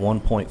is that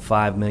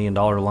 $1.5 million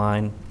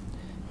line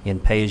in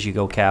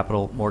pay-as-you-go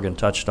capital. Morgan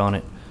touched on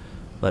it,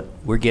 but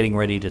we're getting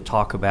ready to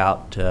talk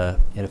about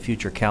in a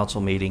future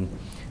council meeting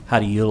how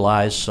to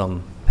utilize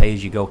some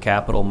pay-as-you-go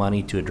capital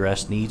money to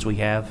address needs we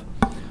have.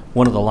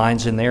 One of the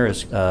lines in there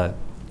is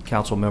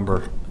Council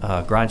Member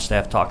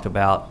Grindstaff talked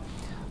about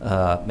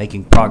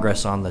making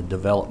progress on the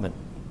development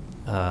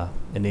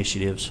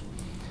initiatives.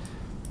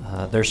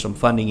 There's some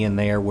funding in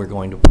there. We're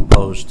going to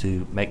propose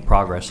to make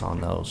progress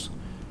on those.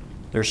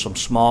 There's some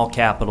small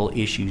capital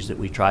issues that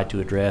we tried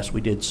to address.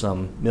 We did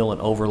some mill and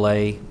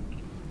overlay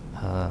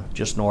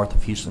just north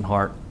of Houston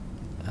Hart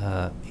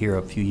here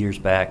a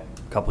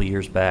couple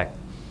years back.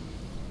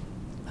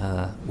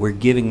 we're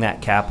giving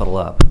that capital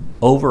up.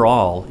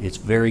 Overall, it's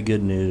very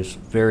good news,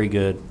 very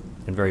good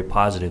and very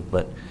positive,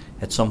 but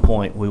at some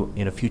point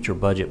in a future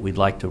budget, we'd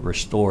like to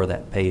restore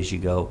that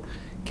pay-as-you-go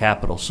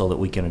capital so that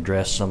we can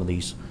address some of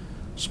these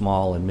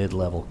small and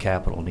mid-level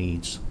capital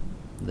needs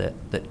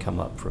that come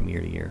up from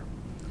year to year.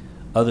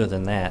 Other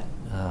than that,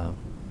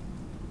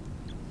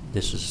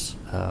 this is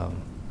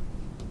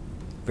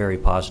very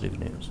positive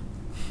news.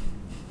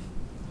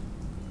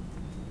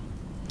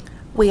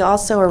 We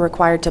also are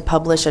required to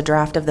publish a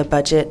draft of the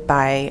budget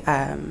by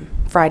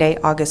Friday,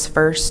 August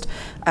 1st,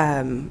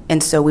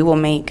 and so we will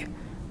make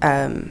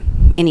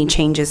any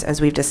changes as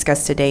we've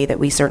discussed today that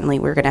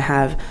we're going to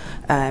have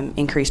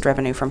increased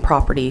revenue from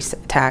property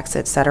tax,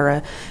 et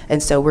cetera,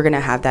 and so we're going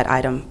to have that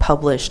item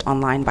published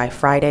online by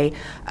Friday,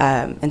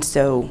 and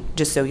so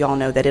just so y'all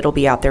know that it'll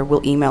be out there,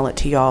 we'll email it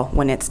to y'all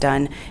when it's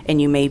done, and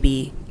you may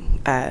be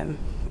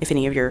if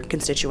any of your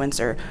constituents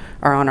are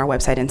on our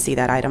website and see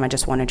that item, I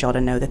just wanted y'all to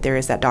know that there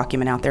is that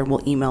document out there.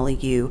 We'll email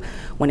you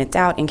when it's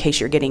out in case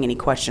you're getting any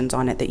questions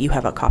on it, that you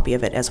have a copy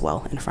of it as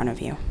well in front of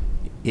you.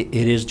 It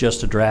is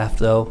just a draft,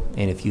 though,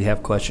 and if you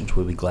have questions,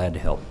 we'll be glad to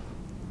help.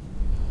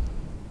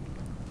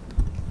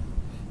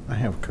 I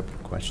have a couple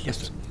of questions.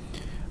 Yes.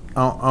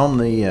 On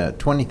the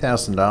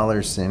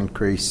 $20,000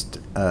 increased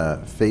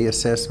fee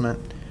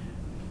assessment,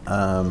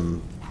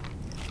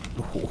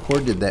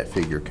 where did that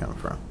figure come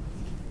from?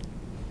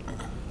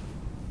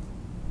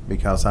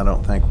 Because I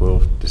don't think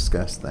we'll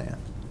discuss that.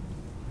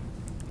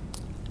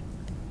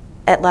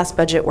 At last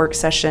budget work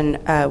session,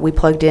 we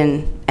plugged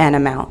in an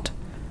amount.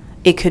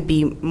 It could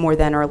be more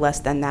than or less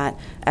than that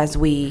as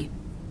we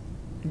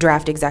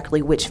draft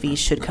exactly which fees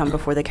should come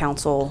before the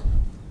council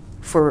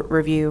for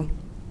review.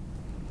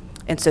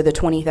 And so the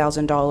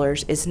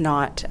 $20,000 is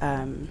not,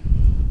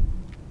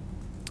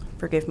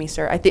 forgive me,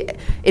 sir, I think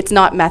it's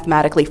not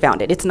mathematically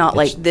founded. It's not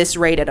like this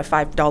rate at a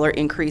 $5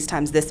 increase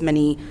times this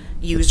many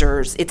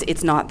users.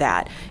 It's not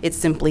that. It's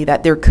simply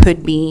that there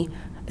could be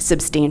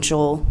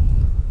substantial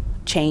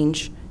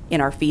change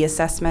in our fee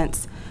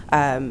assessments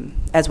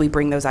as we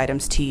bring those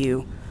items to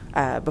you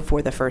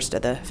before the first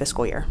of the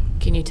fiscal year.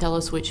 Can you tell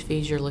us which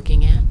fees you're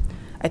looking at?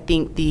 I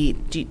think do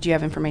you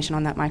have information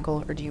on that,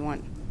 Michael, or do you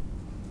want?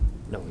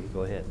 No, you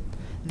go ahead.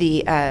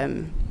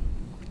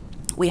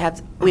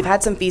 We've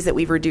had some fees that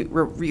we've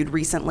reviewed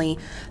recently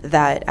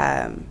that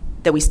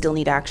that we still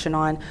need action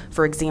on.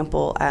 For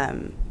example,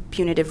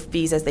 punitive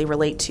fees as they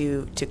relate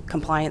to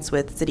compliance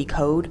with city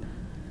code,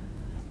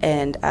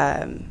 and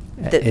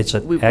it's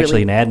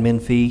actually an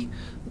admin fee.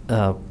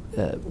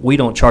 We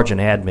don't charge an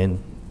admin.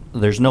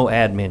 There's no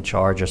admin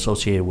charge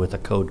associated with a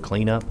code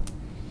cleanup.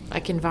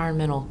 Like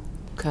environmental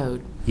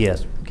code?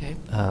 Yes. Okay.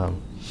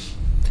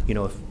 You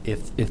know,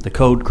 if the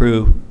code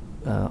crew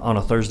on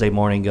a Thursday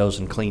morning goes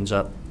and cleans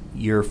up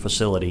your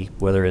facility,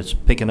 whether it's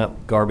picking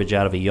up garbage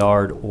out of a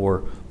yard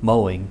or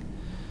mowing,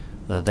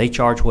 they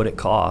charge what it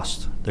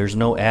costs. There's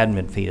no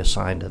admin fee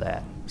assigned to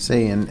that.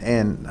 See,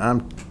 and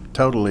I'm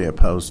totally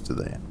opposed to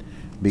that.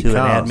 Because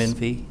to an admin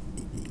fee?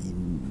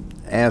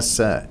 As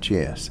such,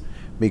 yes.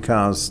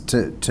 Because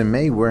to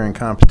me, we're in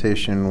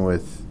competition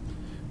with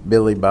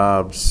Billy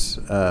Bob's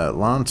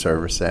lawn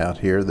service out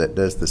here that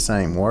does the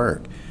same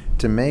work.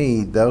 To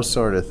me, those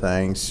sort of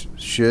things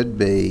should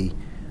be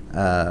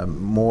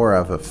more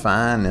of a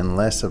fine and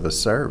less of a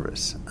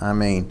service. I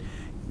mean,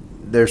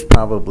 there's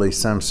probably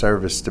some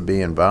service to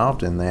be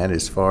involved in that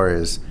as far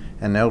as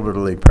an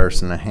elderly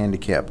person, a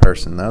handicapped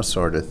person, those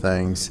sort of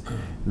things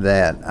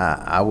that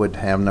I would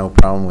have no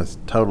problem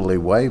with totally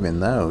waiving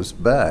those.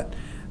 But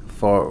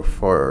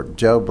for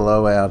Joe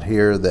Blow out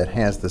here that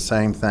has the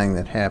same thing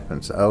that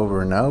happens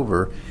over and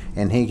over,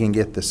 and he can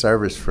get the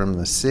service from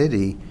the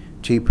city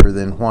cheaper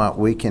than what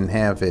we can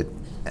have it,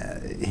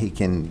 he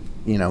can,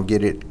 you know,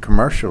 get it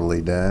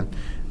commercially done.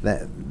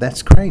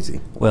 That's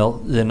crazy. Well,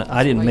 then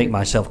I didn't make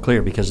myself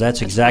clear, because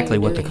that's exactly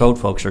what the code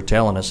folks are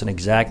telling us and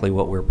exactly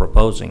what we're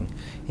proposing.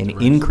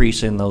 An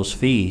increase in those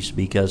fees,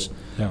 because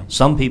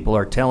some people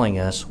are telling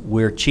us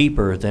we're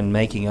cheaper than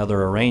making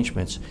other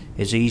arrangements.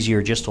 It's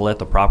easier just to let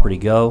the property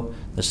go,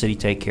 the city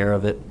take care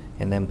of it,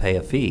 and then pay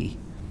a fee.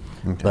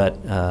 Okay. But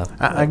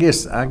I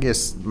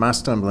guess my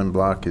stumbling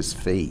block is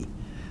fee.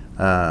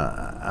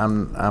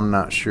 I'm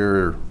not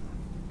sure.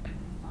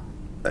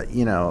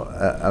 You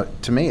know,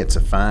 to me, it's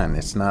a fine.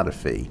 It's not a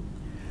fee.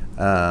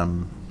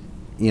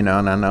 You know,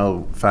 and I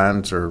know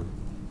fines are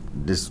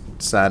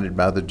decided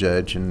by the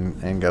judge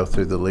and go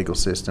through the legal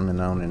system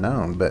and on and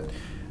on. But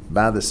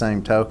by the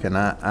same token,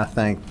 I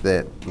think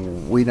that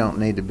we don't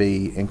need to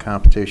be in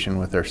competition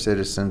with our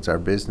citizens, our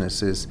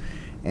businesses,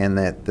 and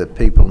that the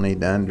people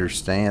need to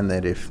understand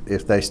that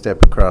if they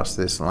step across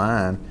this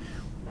line,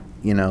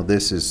 you know,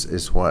 this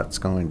is what's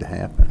going to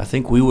happen. I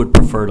think we would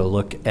prefer to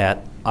look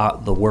at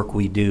the work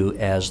we do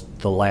as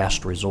the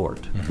last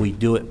resort. Mm-hmm. We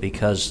do it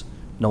because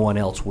no one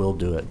else will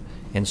do it.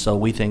 And so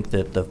we think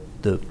that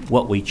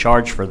what we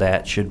charge for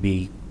that should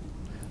be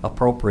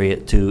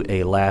appropriate to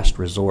a last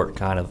resort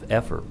kind of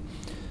effort,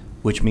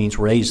 which means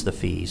raise the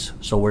fees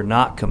so we're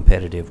not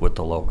competitive with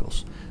the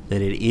locals,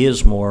 that it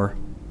is more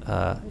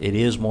it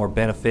is more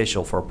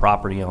beneficial for a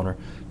property owner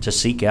to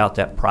seek out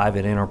that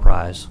private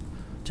enterprise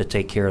to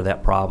take care of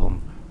that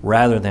problem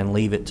rather than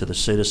leave it to the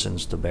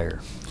citizens to bear.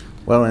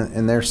 Well,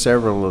 and there's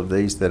several of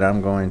these that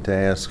I'm going to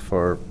ask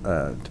for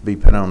to be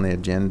put on the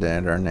agenda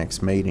at our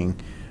next meeting.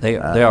 They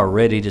are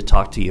ready to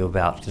talk to you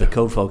about, the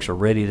code folks are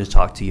ready to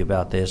talk to you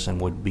about this and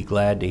would be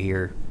glad to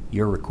hear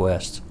your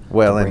requests to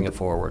bring it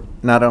forward.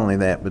 Not only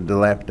that, but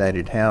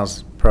dilapidated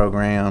house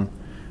program,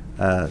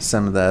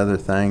 some of the other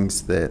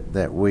things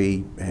that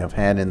we have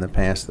had in the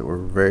past that were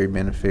very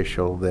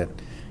beneficial that,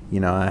 you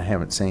know, I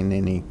haven't seen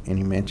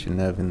any mention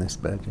of in this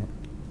budget.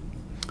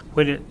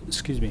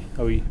 Excuse me.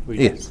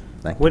 Yes.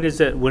 Thank you.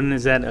 When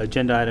is that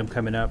agenda item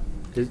coming up?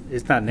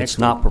 It's not next It's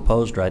week. not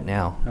proposed right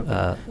now.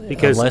 Okay.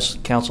 Because unless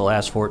council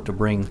asks for it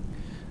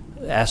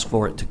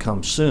to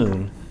come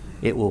soon,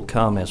 it will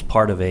come as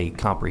part of a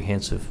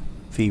comprehensive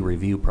fee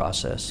review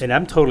process. And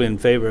I'm totally in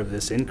favor of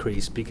this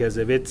increase, because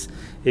if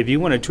you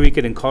want to tweak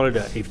it and call it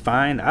a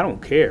fine, I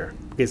don't care,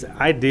 because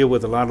I deal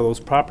with a lot of those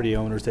property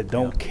owners that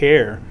don't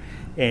care,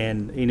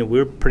 and you know,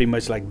 we're pretty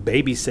much like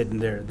babysitting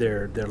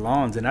their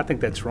lawns, and I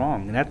think that's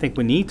wrong, and I think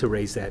we need to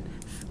raise that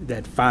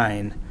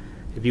fine,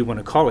 if you want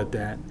to call it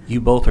that. You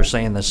both are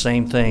saying the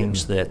same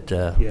things that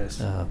Yes.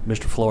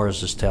 Mr.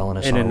 Flores is telling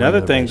us. And on a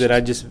another regular thing that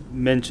basis. I just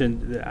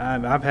mentioned,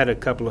 I've had a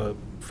couple of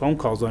phone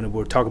calls on it,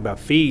 we're talking about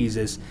fees,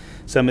 is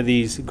some of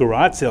these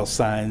garage sale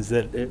signs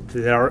that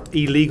are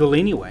illegal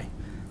anyway.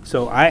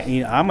 So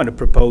I'm going to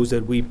propose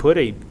that we put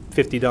a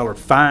 $50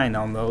 fine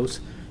on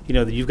those. You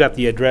know, that you've got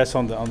the address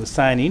on the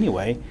sign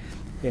anyway.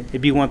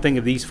 It'd be one thing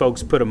if these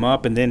folks put them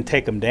up and then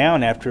take them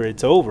down after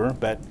it's over,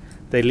 but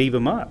they leave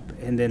them up,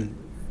 and then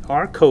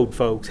our code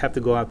folks have to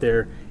go out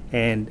there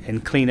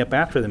and clean up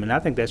after them, and I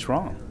think that's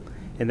wrong.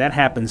 And that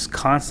happens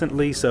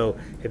constantly, so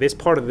if it's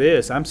part of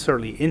this, I'm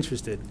certainly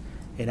interested,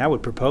 and I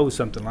would propose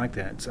something like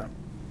that. So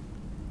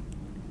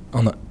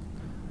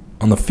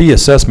On the fee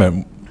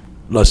assessment,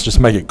 let's just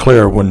make it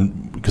clear,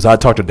 because I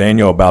talked to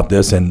Daniel about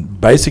this, and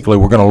basically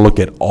we're going to look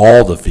at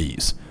all the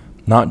fees,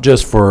 not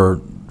just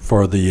for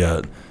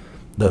the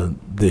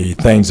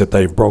things that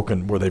they've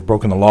broken, where they've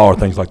broken the law or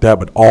things like that,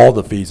 but all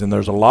the fees. And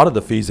there's a lot of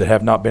the fees that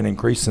have not been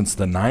increased since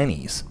the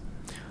 90s.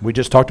 We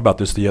just talked about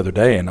this the other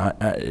day, and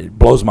it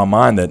blows my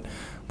mind that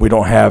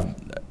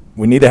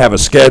we need to have a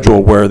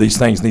schedule where these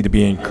things need to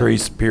be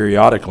increased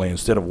periodically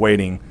instead of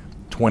waiting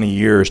 20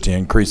 years to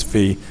increase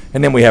fee,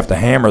 and then we have to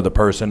hammer the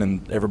person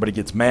and everybody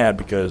gets mad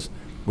because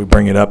we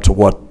bring it up to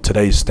what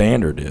today's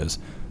standard is.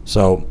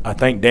 So I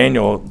think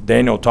Daniel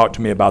talked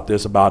to me about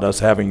this, about us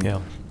having,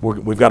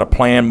 we've got a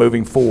plan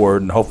moving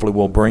forward, and hopefully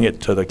we'll bring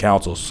it to the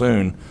council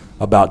soon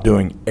about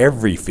doing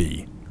every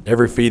fee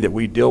that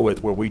we deal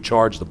with where we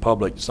charge the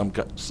public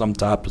some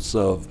types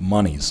of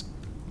monies.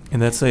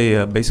 And that's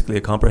basically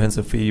a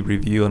comprehensive fee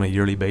review on a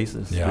yearly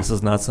basis. Yeah. This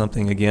is not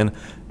something, again,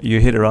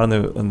 you hit it on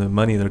the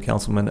money there,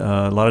 Councilman.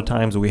 A lot of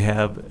times we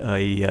have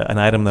an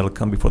item that'll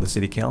come before the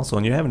city council,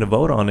 and you're having to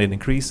vote on an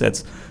increase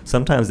that's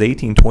sometimes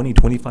 18, 20,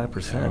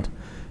 25%. Yeah.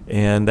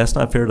 And that's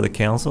not fair to the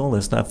council.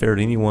 That's not fair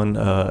to anyone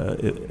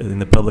in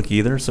the public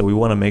either. So we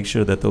want to make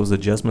sure that those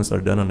adjustments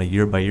are done on a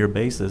year-by-year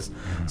basis,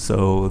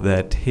 so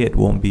that hit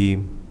won't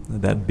be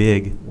that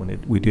big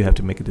when we do have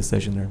to make a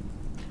decision there.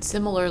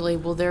 Similarly,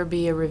 will there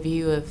be a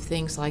review of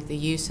things like the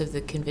use of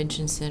the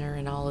convention center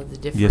and all of the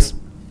different? Yes.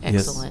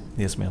 Excellent.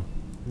 Yes, ma'am.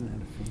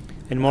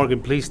 And Morgan,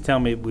 please tell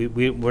me,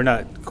 we're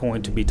not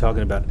going to be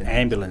talking about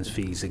ambulance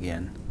fees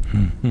again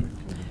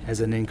as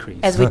an increase.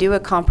 As we do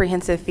a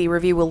comprehensive fee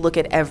review, we'll look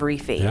at every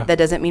fee. Yeah. That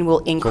doesn't mean we'll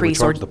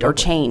increase charge the or public.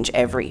 change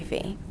every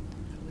fee.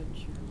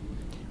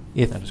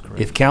 That is correct.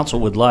 If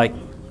council would like,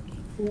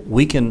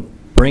 we can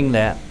bring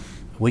that,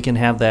 we can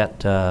have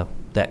that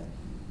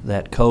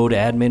code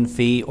admin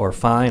fee or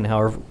fine,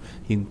 however,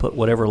 you can put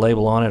whatever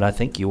label on it I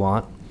think you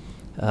want.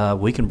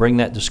 We can bring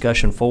that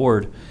discussion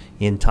forward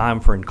in time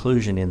for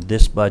inclusion in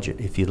this budget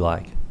if you'd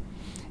like.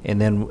 And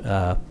then,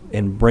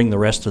 and bring the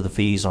rest of the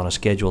fees on a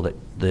schedule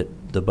that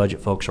the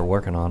budget folks are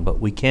working on. But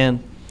we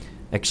can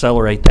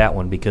accelerate that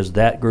one because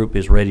that group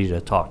is ready to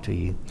talk to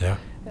you. Yeah.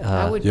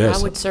 I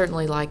would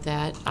certainly like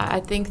that. I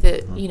think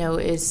that, you know,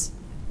 as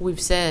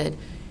we've said,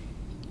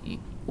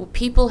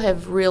 people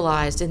have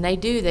realized, and they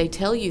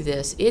tell you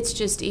this, it's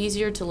just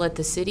easier to let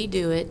the city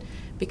do it,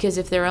 because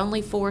if they're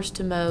only forced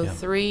to mow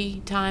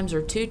 3 times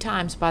or 2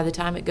 times by the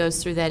time it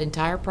goes through that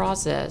entire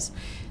process,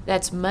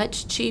 that's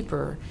much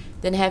cheaper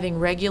than having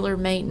regular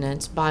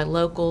maintenance by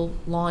local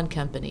lawn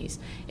companies.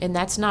 And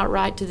that's not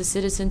right to the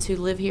citizens who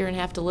live here and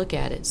have to look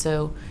at it.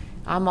 So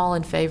I'm all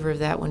in favor of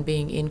that one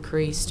being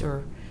increased,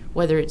 or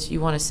whether it's, you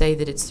want to say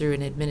that it's through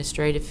an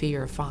administrative fee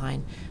or a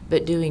fine,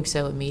 but doing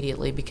so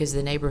immediately because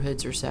the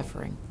neighborhoods are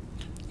suffering.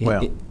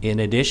 Well, in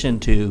addition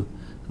to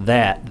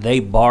that, they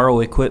borrow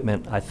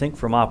equipment, I think,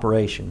 from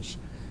operations.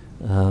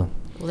 Well,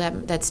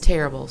 that's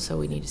terrible, so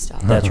we need to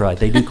stop. That's right.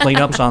 They do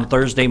cleanups on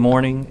Thursday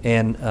morning,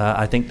 and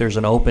I think there's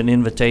an open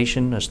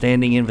invitation, a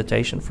standing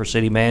invitation for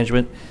city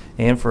management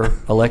and for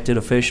elected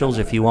officials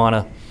if you want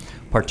to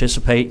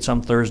participate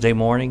some Thursday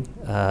morning.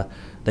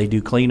 They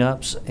do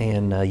cleanups,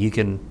 and you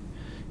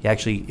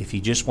actually, if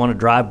you just want to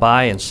drive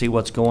by and see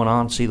what's going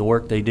on, see the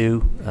work they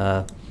do,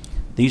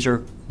 these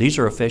are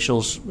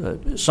officials.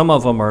 Some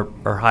of them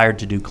are hired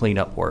to do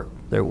cleanup work.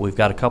 We've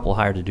got a couple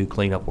hired to do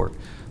cleanup work.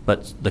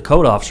 But the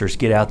code officers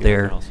get out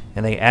there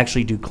and they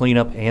actually do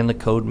cleanup, and the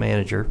code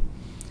manager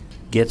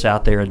gets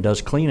out there and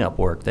does cleanup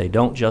work. They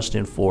don't just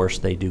enforce,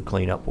 they do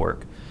cleanup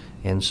work.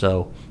 And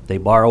so they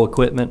borrow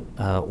equipment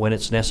when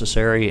it's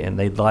necessary, and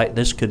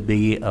this could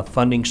be a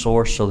funding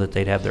source so that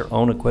they'd have their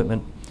own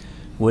equipment,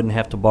 wouldn't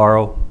have to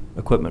borrow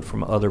equipment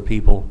from other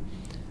people,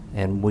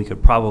 and we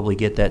could probably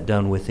get that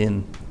done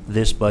within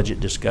this budget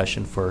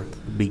discussion for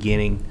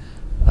beginning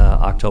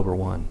October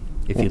 1,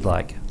 if you'd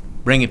like.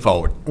 Bring it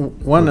forward.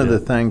 One of the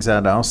things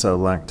I'd also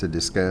like to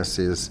discuss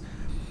is,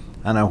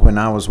 I know when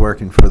I was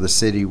working for the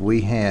city,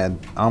 we had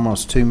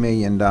almost $2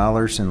 million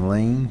in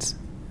liens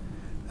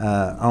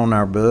on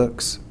our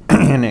books,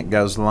 and it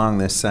goes along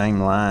the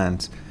same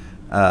lines.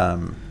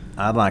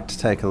 I'd like to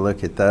take a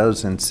look at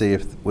those and see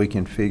if we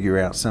can figure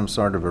out some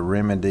sort of a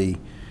remedy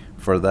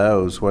for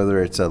those,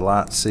 whether it's a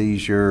lot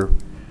seizure,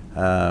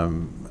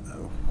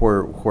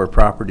 where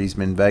property's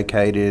been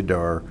vacated,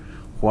 or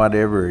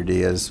whatever it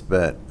is.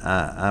 But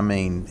I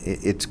mean,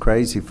 it's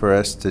crazy for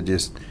us to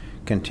just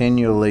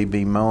continually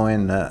be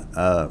mowing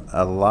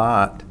a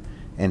lot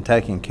and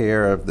taking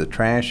care of the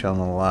trash on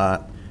a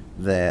lot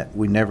that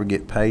we never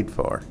get paid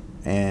for.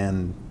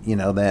 And you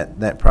know,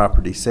 that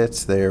property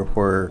sits there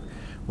where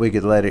we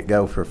could let it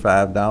go for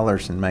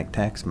 $5 and make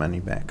tax money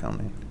back on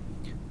it.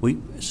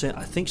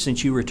 I think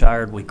since you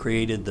retired, we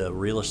created the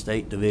real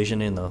estate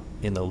division in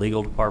the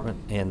legal department,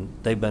 and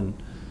they've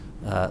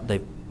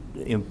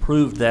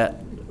improved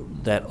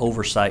that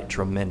oversight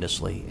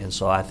tremendously. And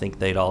so I think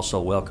they'd also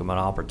welcome an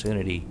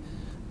opportunity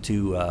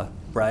to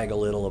brag a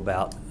little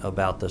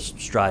about the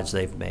strides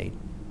they've made.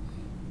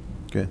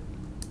 Good.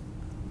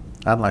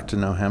 I'd like to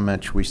know how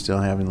much we still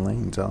have in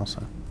liens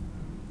also.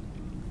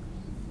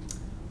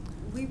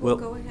 We will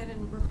go ahead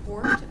and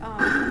report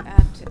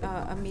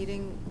at a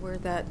meeting where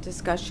that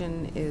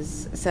discussion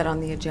is set on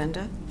the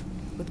agenda,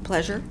 with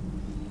pleasure.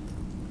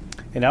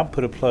 And I'll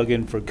put a plug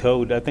in for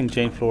code. I think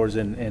Jane Flores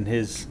and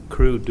his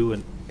crew do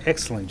an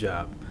excellent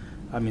job.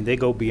 I mean, they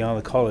go beyond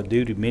the call of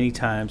duty many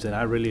times, and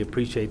I really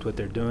appreciate what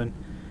they're doing.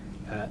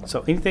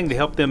 So anything to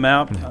help them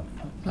out,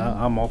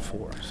 I'm all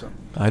for. So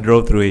I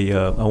drove through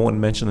I won't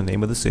mention the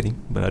name of the city,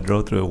 but I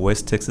drove through a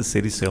West Texas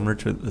city similar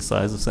to the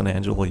size of San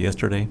Angelo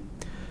yesterday.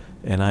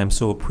 And I'm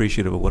so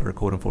appreciative of what our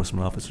code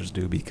enforcement officers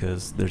do,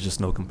 because there's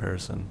just no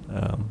comparison.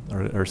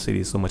 Our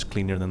city is so much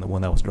cleaner than the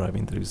one I was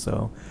driving through.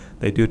 So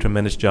they do a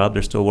tremendous job.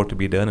 There's still work to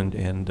be done,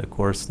 and of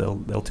course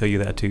they'll tell you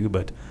that too.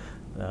 But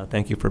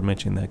thank you for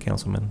mentioning that,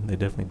 Councilman. They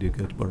definitely do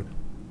good work.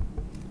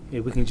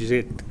 if we can just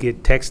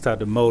get text out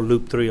to Mo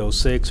Loop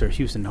 306 or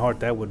Houston Hart,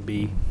 that would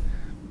be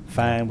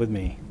fine with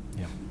me.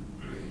 Yeah.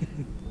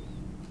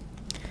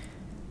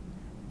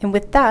 And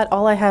with that,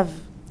 all I have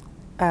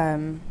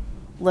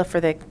left for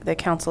the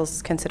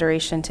council's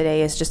consideration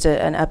today is just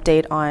an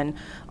update on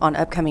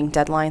upcoming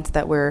deadlines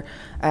that we're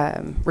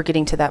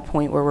getting to that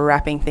point where we're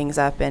wrapping things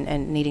up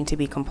and needing to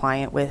be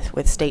compliant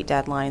with state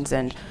deadlines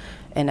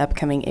and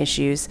upcoming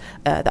issues.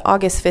 The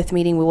August 5th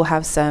meeting, we will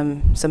have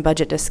some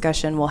budget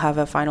discussion. We'll have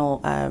a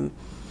final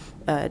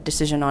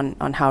decision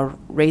on how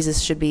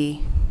raises should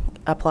be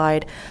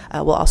applied.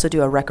 We'll also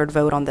do a record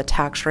vote on the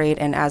tax rate,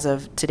 and as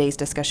of today's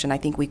discussion, I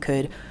think we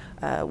could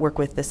work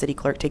with the city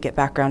clerk to get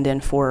background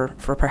in for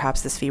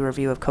perhaps this fee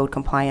review of code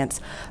compliance.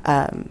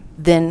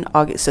 Then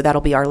August, so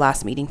that'll be our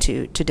last meeting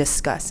to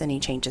discuss any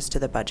changes to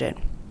the budget.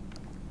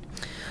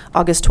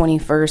 August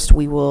 21st,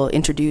 we will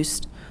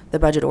introduce the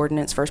budget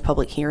ordinance, first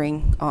public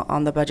hearing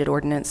on the budget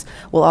ordinance.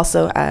 We'll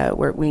also,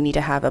 we need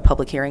to have a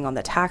public hearing on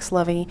the tax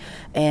levy,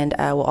 and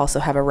we'll also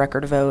have a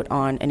record vote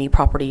on any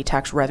property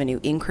tax revenue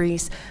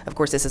increase. Of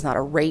course, this is not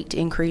a rate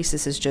increase.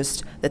 This is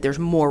just that there's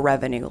more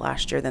revenue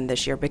last year than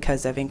this year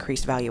because of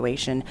increased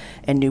valuation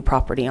and new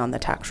property on the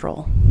tax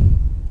roll.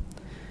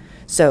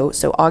 So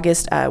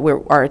August,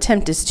 our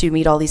attempt is to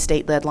meet all these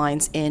state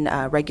deadlines in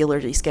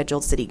regularly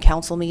scheduled city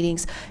council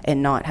meetings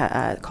and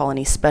not call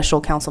any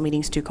special council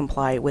meetings to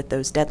comply with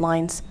those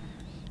deadlines.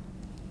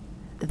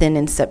 Then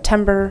in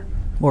September.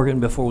 Morgan,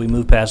 before we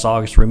move past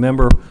August,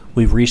 remember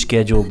we've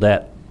rescheduled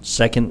that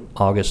second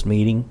August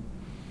meeting.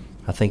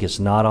 I think it's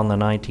not on the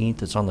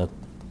 19th, it's on the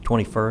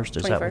 21st.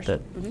 Is 21st. That what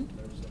that?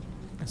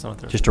 Mm-hmm. It's on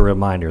Thursday. Just a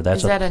reminder.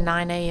 Is that a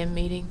 9 a.m.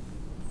 meeting?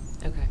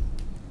 Okay.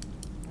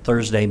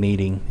 Thursday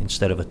meeting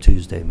instead of a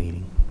Tuesday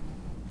meeting.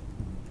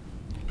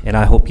 And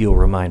I hope you'll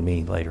remind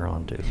me later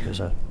on too, because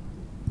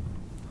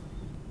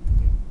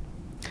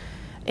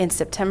in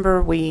September,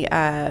 we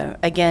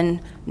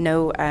again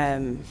no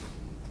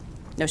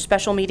no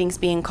special meetings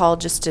being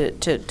called, just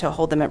to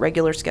hold them at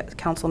regular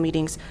council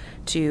meetings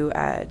to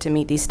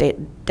meet these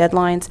state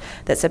deadlines.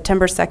 That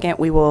September 2nd,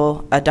 we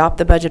will adopt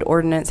the budget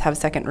ordinance, have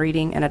second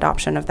reading and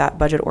adoption of that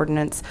budget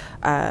ordinance.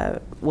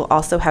 We'll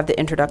also have the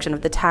introduction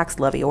of the tax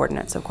levy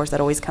ordinance. Of course,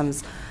 that always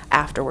comes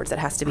afterwards. It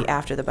has to be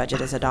after the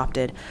budget is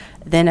adopted.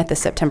 Then at the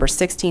September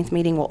 16th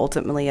meeting, we'll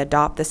ultimately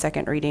adopt the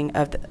second reading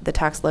of the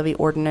tax levy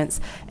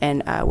ordinance,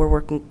 and we're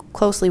working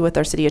closely with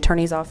our city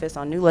attorney's office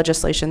on new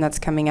legislation that's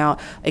coming out,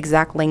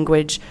 exact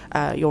language.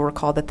 You'll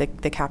recall that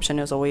the caption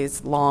is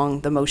always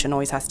long, the motion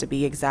always has to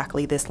be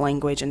exactly this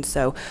language, and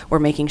so we're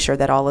making sure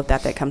that all of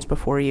that comes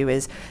before you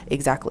is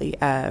exactly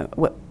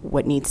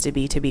what needs to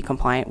be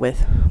compliant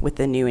with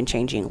the new and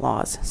changing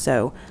laws.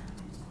 So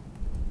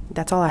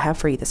that's all I have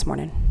for you this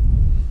morning.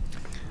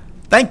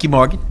 Thank you,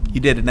 Morgan. You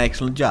did an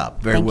excellent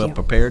job. Very Thank well you.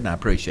 prepared, and I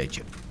appreciate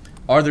you.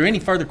 Are there any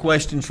further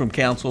questions from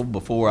council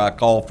before I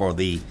call for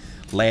the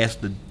last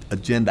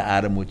agenda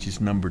item, which is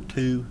number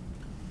 2?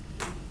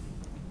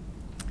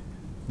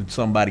 Would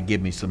somebody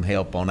give me some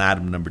help on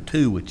item number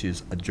 2, which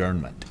is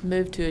adjournment?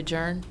 Move to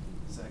adjourn.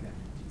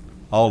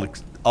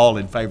 All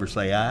in favor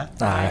say aye.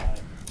 Aye.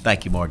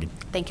 Thank you, Morgan.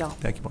 Thank y'all.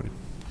 Thank you, Morgan.